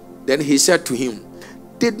again. Then he said to him,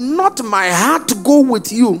 "Did not my heart go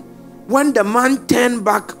with you when the man turned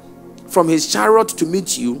back from his chariot to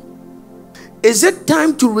meet you? Is it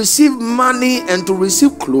time to receive money and to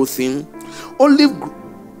receive clothing,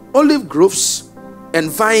 olive groves and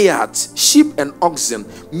vineyards, sheep and oxen,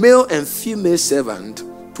 male and female servant?"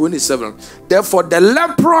 27. Therefore the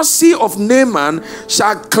leprosy of Naaman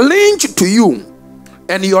shall cling to you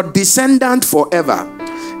and your descendant forever.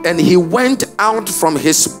 And he went out from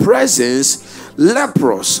his presence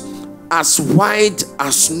leprous, as white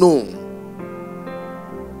as snow.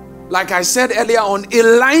 Like I said earlier on,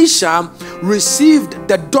 Elisha received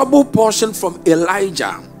the double portion from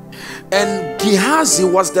Elijah, and Gehazi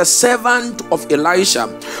was the servant of Elisha.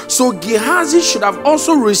 So Gehazi should have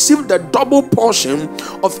also received the double portion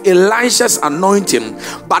of Elisha's anointing,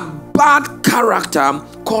 but bad character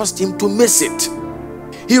caused him to miss it.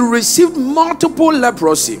 He received multiple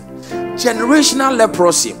leprosy, generational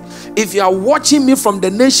leprosy. If you are watching me from the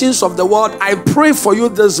nations of the world, I pray for you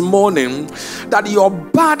this morning that your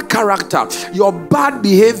bad character, your bad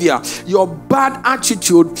behavior, your bad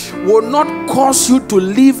attitude will not cause you to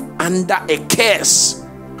live under a curse,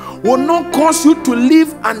 will not cause you to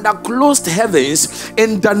live under closed heavens,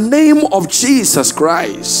 in the name of Jesus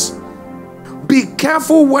Christ. Be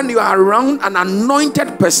careful when you are around an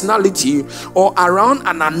anointed personality or around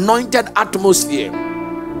an anointed atmosphere.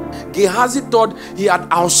 Gehazi thought he had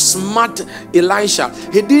outsmart Elisha.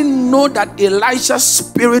 He didn't know that Elisha's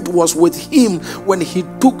spirit was with him when he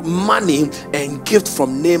took money and gift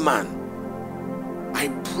from Naaman. I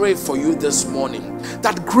pray for you this morning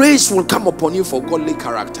that grace will come upon you for godly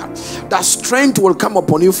character, that strength will come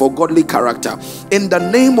upon you for godly character, in the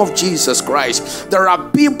name of Jesus Christ. There are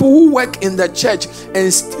people who work in the church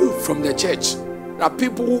and steal from the church. There are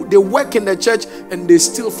people who they work in the church and they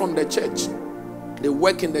steal from the church. They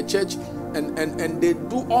work in the church and they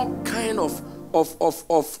do all kind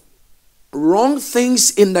of wrong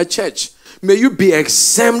things in the church. May you be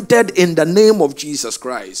exempted in the name of Jesus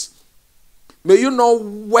Christ. May you not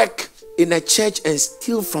work in a church and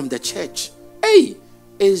steal from the church. Hey,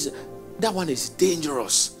 that one is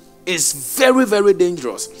dangerous. It's very, very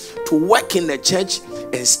dangerous to work in the church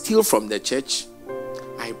and steal from the church.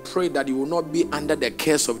 I pray that you will not be under the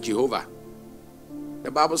curse of Jehovah. The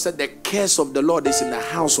Bible said the curse of the Lord is in the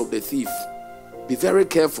house of the thief. Be very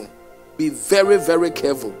careful. Be very, very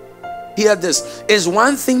careful. Hear this. It's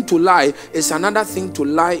one thing to lie. It's another thing to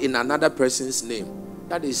lie in another person's name.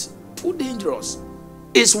 That is too dangerous.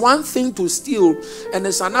 It's one thing to steal, and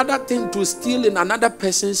it's another thing to steal in another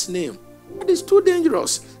person's name. That is too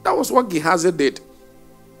dangerous. That was what Gehazi did.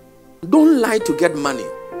 Don't lie to get money.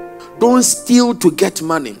 Don't steal to get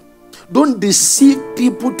money. Don't deceive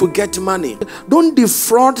people to get money. Don't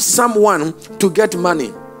defraud someone to get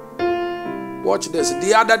money. Watch this.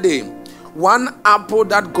 The other day, one apple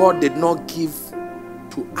that God did not give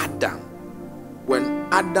to Adam when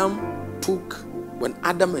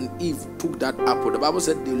Adam and Eve took that apple, the Bible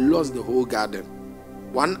said they lost the whole garden.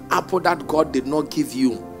 One apple that God did not give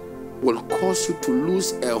you will cause you to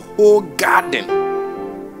lose a whole garden.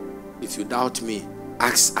 If you doubt me,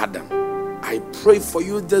 ask Adam. I pray for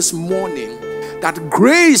you this morning that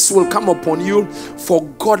grace will come upon you for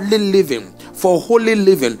godly living, for holy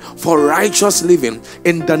living, for righteous living,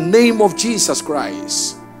 in the name of Jesus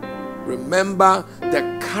Christ. Remember,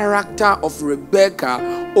 the character of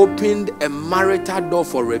Rebekah opened a marital door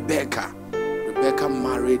for Rebekah. Rebekah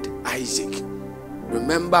married Isaac.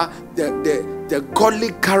 Remember, the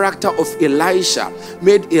godly character of Elisha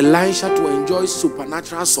made Elisha to enjoy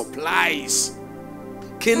supernatural supplies.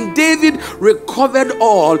 King David recovered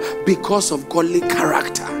all because of godly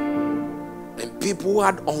character. And people who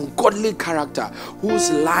had ungodly character,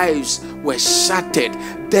 whose lives were shattered,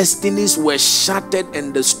 destinies were shattered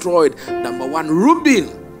and destroyed. Number one, Reuben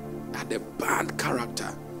had a bad character.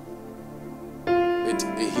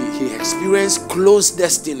 He experienced close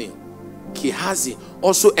destiny. Gehazi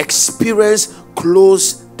also experienced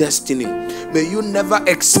close destiny. May you never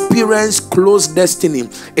experience close destiny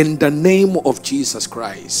in the name of Jesus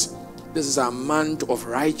Christ. This is our month of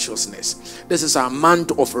righteousness. This is our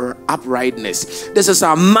month of uprightness. This is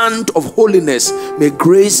our month of holiness. May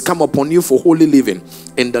grace come upon you for holy living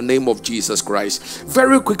in the name of Jesus Christ.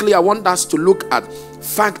 Very quickly, I want us to look at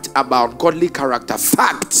fact about godly character.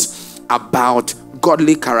 Facts about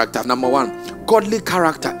godly character. Number one, godly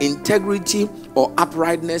character, integrity or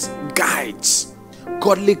uprightness guides.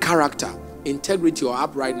 Godly character, integrity or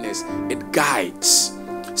uprightness, it guides.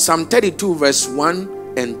 Psalm 32 verse 1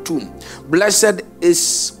 and 2. Blessed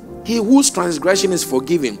is he whose transgression is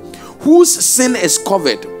forgiven, whose sin is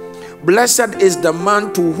covered. Blessed is the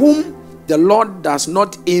man to whom the Lord does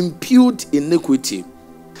not impute iniquity,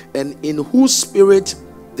 and in whose spirit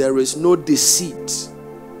there is no deceit.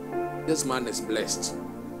 This man is blessed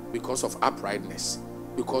because of uprightness,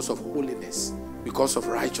 because of holiness, because of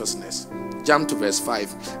righteousness. Jump to verse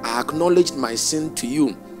 5. I acknowledged my sin to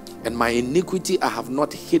you, and my iniquity I have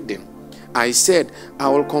not hidden. I said, I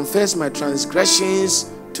will confess my transgressions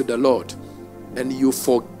to the Lord, and you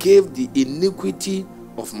forgave the iniquity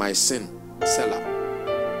of my sin.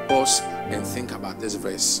 Selah. Pause and think about this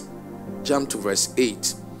verse. Jump to verse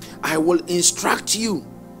 8. I will instruct you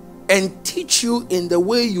and teach you in the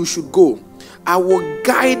way you should go. I will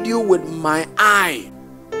guide you with my eye.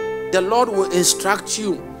 The Lord will instruct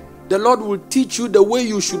you. The Lord will teach you the way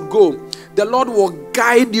you should go. The Lord will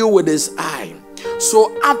guide you with his eye.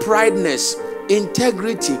 So uprightness,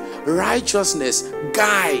 integrity, righteousness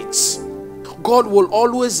guides. God will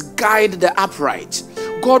always guide the upright.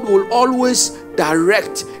 God will always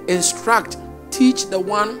direct, instruct, teach the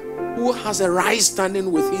one who has a right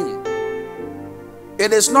standing with him.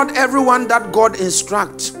 It is not everyone that God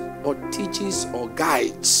instructs or teaches or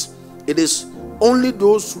guides. It is only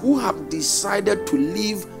those who have decided to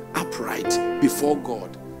live upright before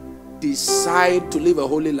God, decide to live a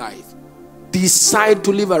holy life, decide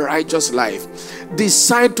to live a righteous life,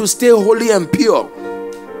 decide to stay holy and pure.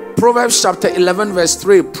 Proverbs chapter 11 verse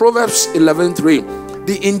 3. Proverbs 11:3.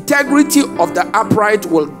 The integrity of the upright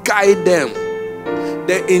will guide them.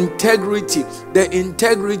 The integrity, the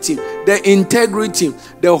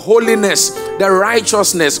holiness, the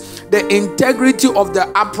righteousness, the integrity of the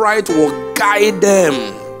upright will guide them.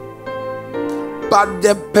 But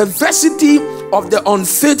the perversity of the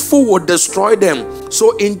unfaithful will destroy them.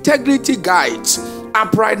 So integrity guides,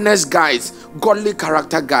 uprightness guides, godly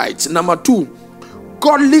character guides. Number 2,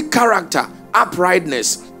 godly character,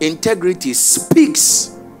 uprightness, integrity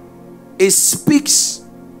speaks. It speaks.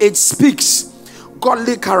 It speaks.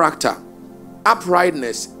 Godly character,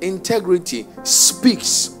 uprightness, integrity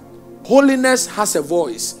speaks. Holiness has a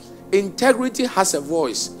voice. Integrity has a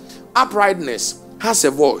voice. Uprightness has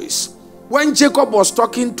a voice. When Jacob was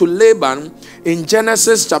talking to Laban in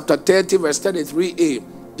Genesis chapter 30 verse 33a,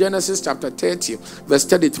 Genesis chapter 30 verse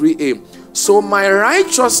 33a, so my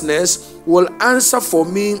righteousness will answer for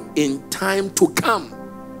me in time to come.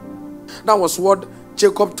 That was what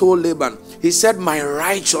Jacob told Laban. He said, my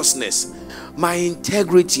righteousness, my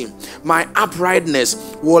integrity, my uprightness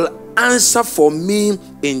will answer for me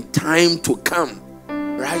in time to come.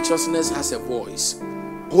 Righteousness has a voice.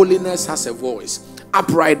 Holiness has a voice.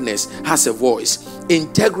 Uprightness has a voice.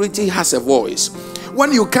 Integrity has a voice.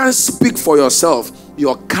 When you can't speak for yourself,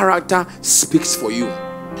 your character speaks for you.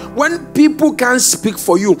 When people can't speak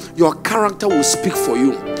for you, your character will speak for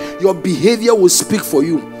you. Your behavior will speak for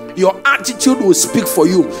you. Your attitude will speak for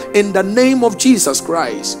you. In the name of Jesus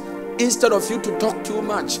Christ. Instead of you to talk too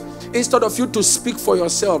much, instead of you to speak for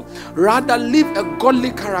yourself, rather live a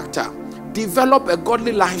godly character. Develop a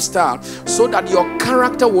godly lifestyle so that your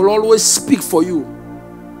character will always speak for you.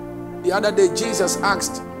 The other day, Jesus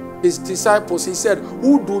asked his disciples, he said,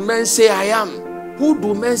 who do men say I am? Who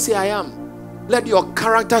do men say I am? Let your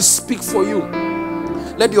character speak for you.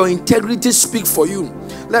 Let your integrity speak for you.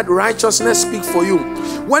 Let righteousness speak for you.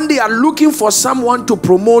 When they are looking for someone to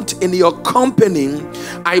promote in your company,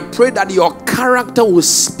 I pray that your character will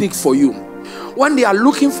speak for you. When they are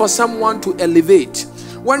looking for someone to elevate,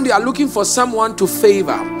 when they are looking for someone to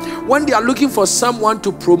favor, when they are looking for someone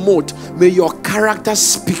to promote, may your character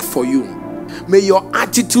speak for you. May your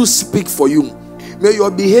attitude speak for you. May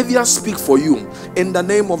your behavior speak for you in the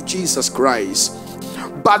name of Jesus Christ.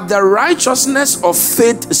 But the righteousness of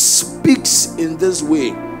faith speaks in this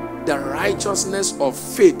way. The righteousness of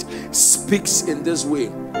faith speaks in this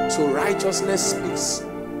way. So righteousness speaks.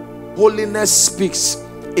 Holiness speaks.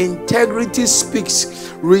 Integrity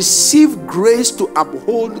speaks. Receive grace to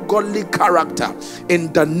uphold godly character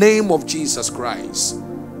in the name of Jesus Christ.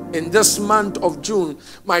 In this month of June,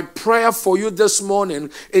 my prayer for you this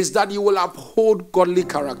morning is that you will uphold godly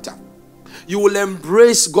character. You will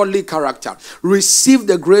embrace godly character. Receive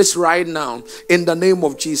the grace right now in the name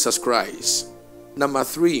of Jesus Christ. Number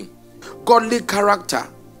 3, godly character,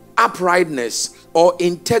 uprightness or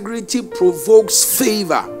integrity provokes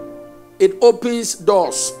favor. It opens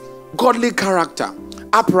doors. Godly character,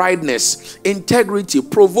 uprightness, integrity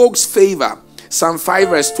provokes favor. Psalm 5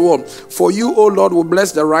 verse 12. For you, O Lord, will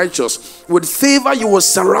bless the righteous. With favor you will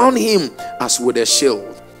surround him as with a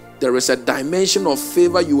shield. There is a dimension of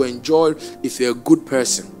favor you enjoy if you're a good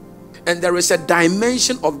person. And there is a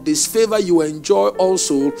dimension of disfavor you enjoy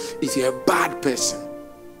also if you're a bad person.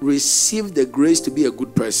 Receive the grace to be a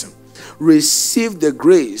good person. Receive the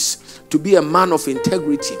grace to be a man of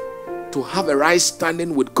integrity, to have a right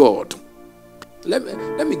standing with God. Let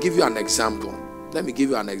me give you an example. Let me give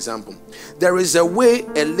you an example. There is a way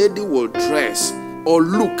a lady will dress or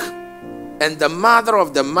look, and the mother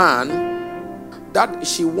of the man that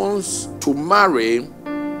she wants to marry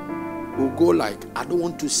will go like, I don't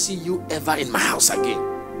want to see you ever in my house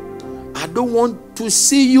again. I don't want to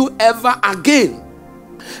see you ever again.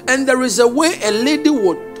 And there is a way a lady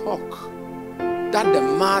will talk that the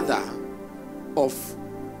mother of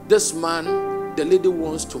this man the lady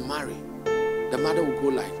wants to marry, the mother will go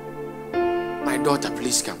like, my daughter,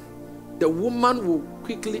 please come. The woman will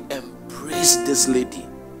quickly embrace this lady.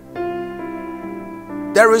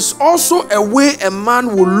 There is also a way a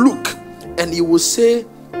man will look and he will say,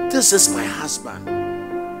 this is my husband.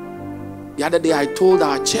 The other day I told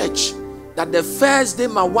our church that the first day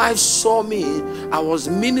my wife saw me, I was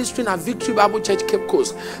ministering at Victory Bible Church, Cape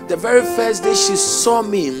Coast. The very first day she saw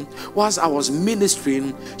me whilst I was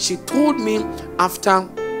ministering, she told me after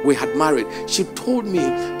we had married, she told me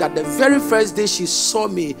that the very first day she saw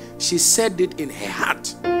me, she said it in her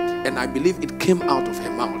heart. And I believe it came out of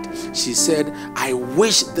her mouth. She said, I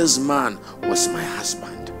wish this man was my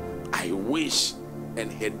husband. I wish.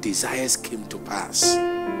 And her desires came to pass.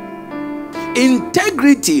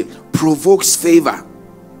 Integrity provokes favor.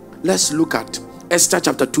 Let's look at Esther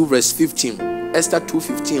chapter 2 verse 15. Esther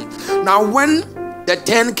 2:15. Now when the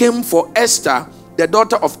 10 came for Esther, the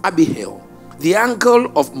daughter of Abihail, the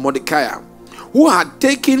uncle of Mordecai, who had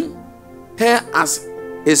taken her as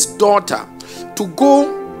his daughter to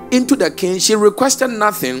go into the king, she requested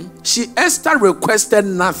nothing. Esther requested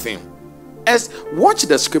nothing. Watch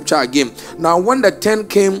the scripture again. Now when the 10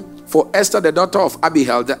 came for Esther, the daughter of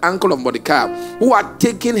Abihail, the uncle of Mordecai, who had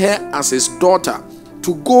taken her as his daughter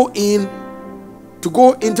to go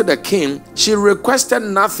into the king, she requested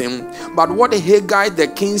nothing but what Haggai, the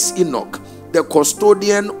king's eunuch, the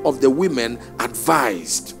custodian of the women,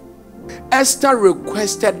 advised. Esther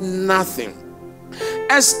requested nothing.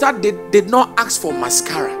 Esther did not ask for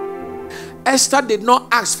mascara. Esther did not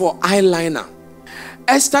ask for eyeliner.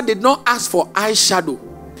 Esther did not ask for eyeshadow.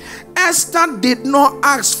 Esther did not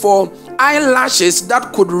ask for eyelashes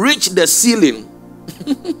that could reach the ceiling.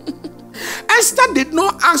 Esther did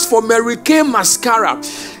not ask for Mary Kay mascara.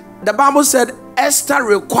 The Bible said Esther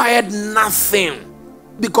required nothing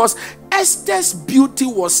because Esther's beauty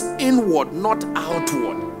was inward, not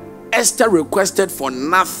outward. Esther requested for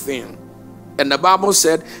nothing. And the Bible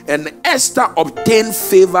said, and Esther obtained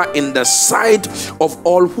favor in the sight of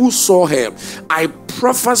all who saw her. I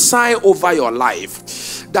prophesy over your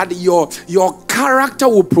life that your character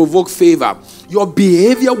will provoke favor. Your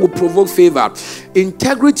behavior will provoke favor.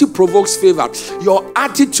 Integrity provokes favor. Your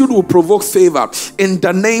attitude will provoke favor in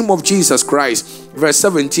the name of Jesus Christ. Verse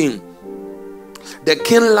 17. The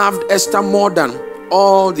king loved Esther more than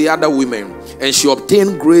all the other women, and she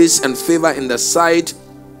obtained grace and favor in the sight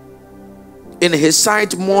in his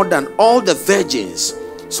sight more than all the virgins.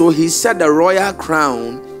 So he set the royal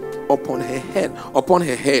crown upon her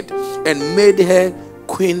head, and made her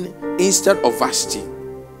queen instead of Vashti.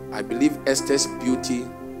 I believe Esther's beauty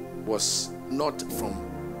was not from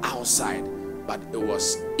outside, but it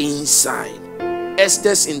was inside.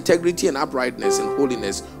 Esther's integrity and uprightness and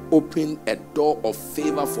holiness opened a door of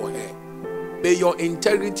favor for her. May your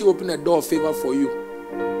integrity open a door of favor for you.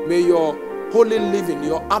 May your holy living,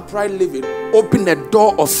 your upright living, open a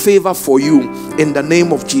door of favor for you in the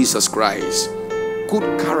name of Jesus Christ.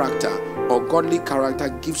 Good character or godly character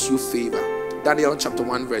gives you favor. Daniel chapter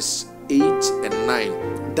 1 verse 8 and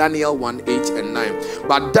 9. Daniel 1, 8 and 9.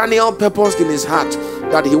 But Daniel purposed in his heart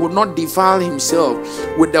that he would not defile himself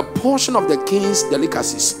with the portion of the king's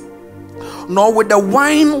delicacies, nor with the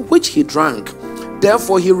wine which he drank.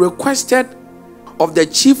 Therefore he requested of the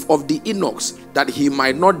chief of the eunuchs that he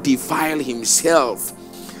might not defile himself.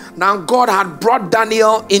 Now God had brought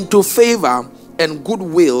Daniel into favor and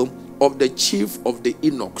goodwill of the chief of the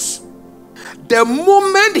eunuchs. The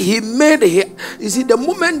moment the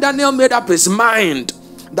moment Daniel made up his mind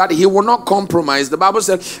that he will not compromise, the Bible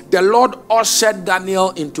said the Lord ushered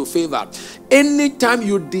Daniel into favor. Anytime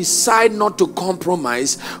you decide not to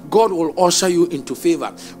compromise, God will usher you into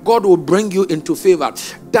favor. God will bring you into favor.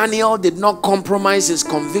 Daniel did not compromise his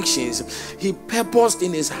convictions. He purposed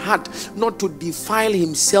in his heart not to defile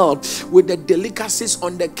himself with the delicacies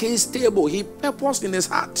on the king's table. He purposed in his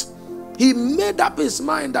heart. He made up his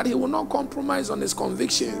mind that he will not compromise on his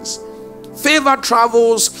convictions. Favor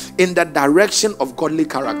travels in the direction of godly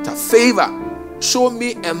character. Favor. Show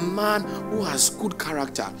me a man who has good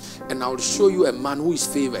character, and I'll show you a man who is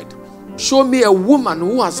favored. Show me a woman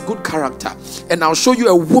who has good character, and I'll show you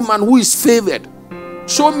a woman who is favored.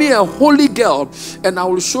 Show me a holy girl, and I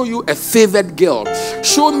will show you a favored girl.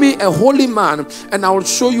 Show me a holy man, and I will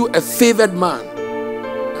show you a favored man.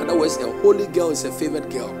 In other words, a holy girl is a favored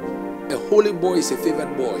girl. A holy boy is a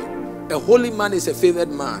favored boy. A holy man is a favored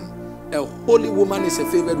man. A holy woman is a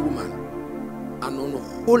favored woman. An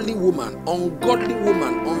unholy woman, ungodly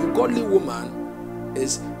woman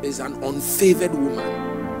is an unfavored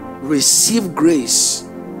woman. Receive grace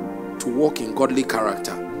to walk in godly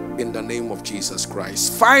character in the name of Jesus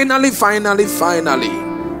Christ. Finally,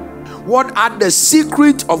 what are the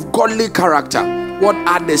secrets of godly character? What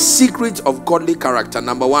are the secrets of godly character?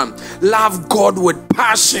 Number one, love God with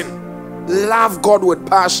passion. Love God with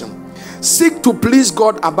passion. Seek to please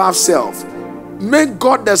God above self. Make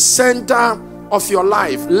God the center of your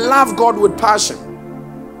life. Love God with passion.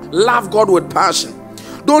 Love God with passion.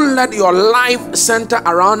 Don't let your life center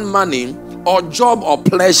around money or job or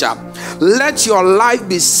pleasure. Let your life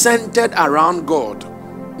be centered around God.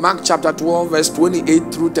 Mark chapter 12 verse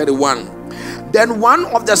 28 through 31. Then one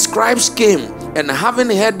of the scribes came, and having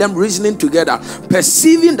heard them reasoning together,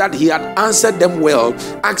 perceiving that he had answered them well,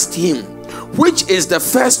 asked him, which is the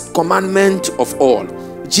first commandment of all?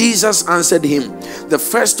 Jesus answered him, the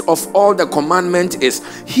first of all the commandment is,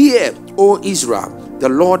 hear, O Israel, the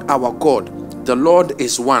Lord our God, the Lord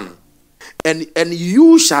is one. And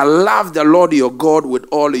you shall love the Lord your God with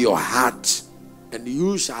all your heart. And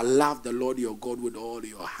you shall love the Lord your God with all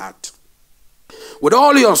your heart, with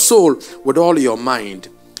all your soul, with all your mind,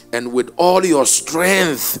 and with all your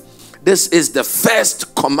strength. This is the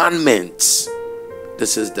first commandment.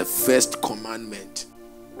 This is the first commandment.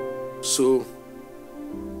 So,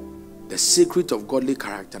 the secret of godly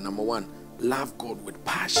character, number one, love God with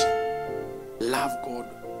passion. Love God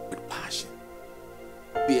with passion.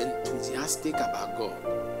 Be enthusiastic about God.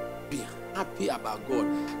 Be happy about God.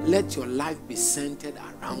 Let your life be centered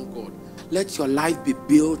around God. Let your life be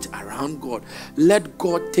built around God. Let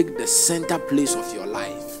God take the center place of your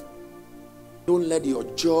life. Don't let your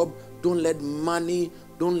job, don't let money,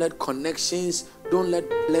 don't let connections, don't let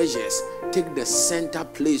pleasures take the center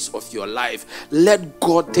place of your life. Let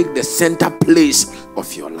God take the center place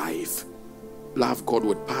of your life. Love God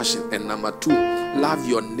with passion. And number two, love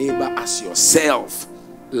your neighbor as yourself.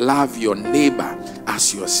 Love your neighbor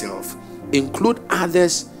as yourself. Include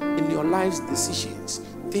others in your life's decisions.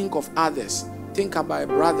 Think of others. Think about a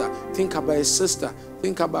brother. Think about a sister.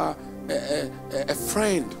 Think about a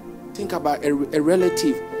friend. Think about a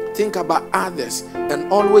relative. Think about others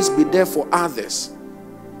and always be there for others.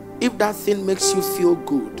 If that thing makes you feel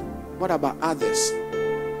good, what about others?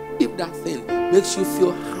 If that thing makes you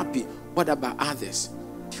feel happy, what about others?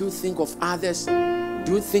 Do you think of others?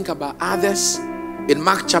 Do you think about others? In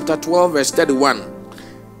Mark chapter 12 verse 31,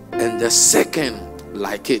 and the second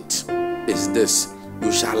like it is this: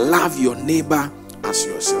 you shall love your neighbor as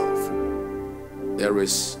yourself. There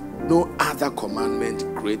is no other commandment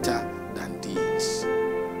greater than these.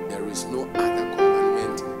 There is no other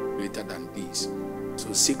greater than these.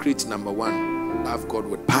 So secret number 1, love God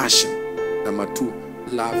with passion. Number 2,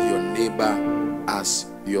 love your neighbor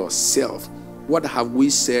as yourself. What have we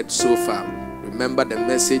said so far? Remember, the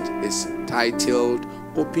message is titled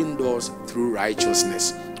Open Doors Through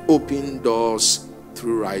Righteousness. Open doors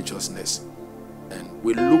through righteousness. And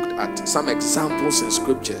we looked at some examples in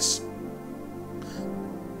scriptures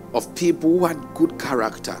of people who had good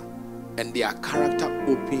character, and their character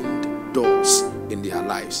opened doors in their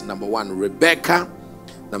lives. Number 1, Rebecca.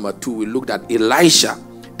 Number 2, we looked at Elisha.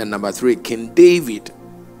 And number 3, King David.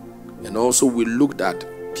 And also we looked at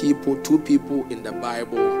two people in the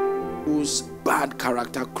Bible whose bad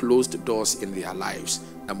character closed doors in their lives.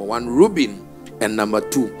 Number 1, Reuben. And number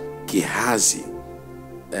 2, Gehazi.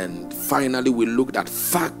 And finally we looked at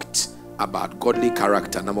facts about godly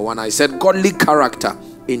character. Number 1, I said godly character,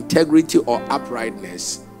 integrity or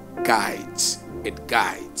uprightness, guides. It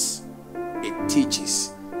guides. It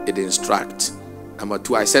teaches. It instructs. Number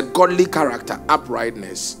 2, I said godly character,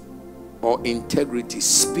 uprightness or integrity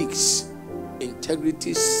speaks.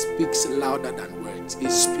 Integrity speaks louder than words. It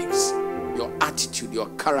speaks. Your attitude, your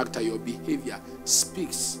character, your behavior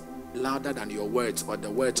speaks louder than your words or the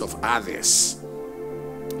words of others.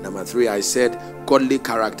 Number 3, I said godly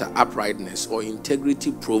character, uprightness or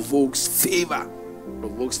integrity provokes favor.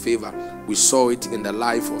 Provokes favor. We saw it in the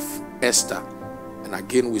life of Esther, and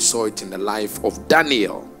again we saw it in the life of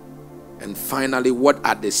Daniel. And finally, what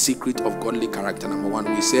are the secret of godly character? Number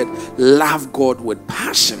 1, we said love God with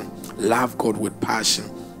passion. Love God with passion.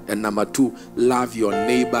 And number 2, love your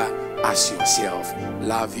neighbor as yourself.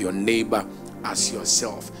 Love your neighbor as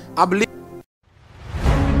yourself. I believe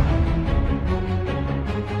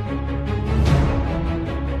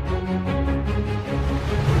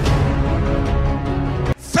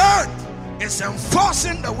is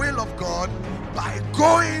enforcing the will of God by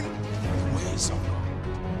going the ways of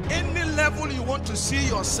God. Any level you want to see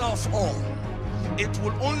yourself on, it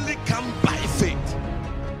will only come by faith.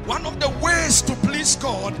 One of the ways to please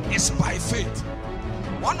God is by faith.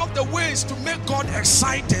 One of the ways to make God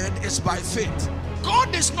excited is by faith.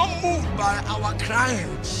 God is not moved by our crying.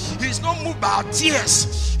 He's not moved by our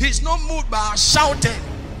tears. He's not moved by our shouting.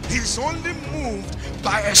 He's only moved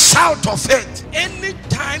by a shout of faith.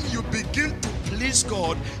 Anytime you begin to please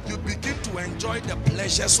God, you begin to enjoy the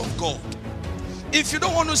pleasures of God. If you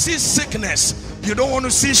don't want to see sickness, you don't want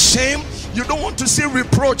to see shame, you don't want to see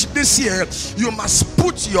reproach this year, you must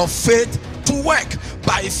put your faith to work.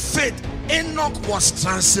 By faith, Enoch was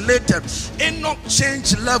translated. Enoch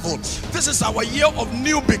changed level. This is our year of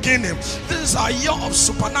new beginning. This is our year of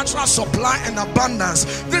supernatural supply and abundance.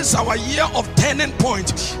 This is our year of turning point.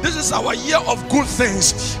 This is our year of good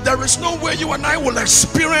things. There is no way you and I will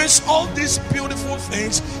experience all these beautiful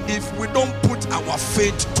things if we don't put our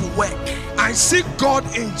faith to work. I see God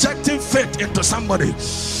injecting faith into somebody.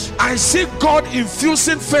 I see God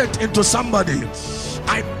infusing faith into somebody.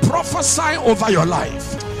 I prophesy over your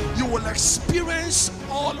life. You will experience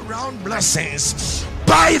all-round blessings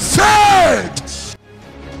by faith.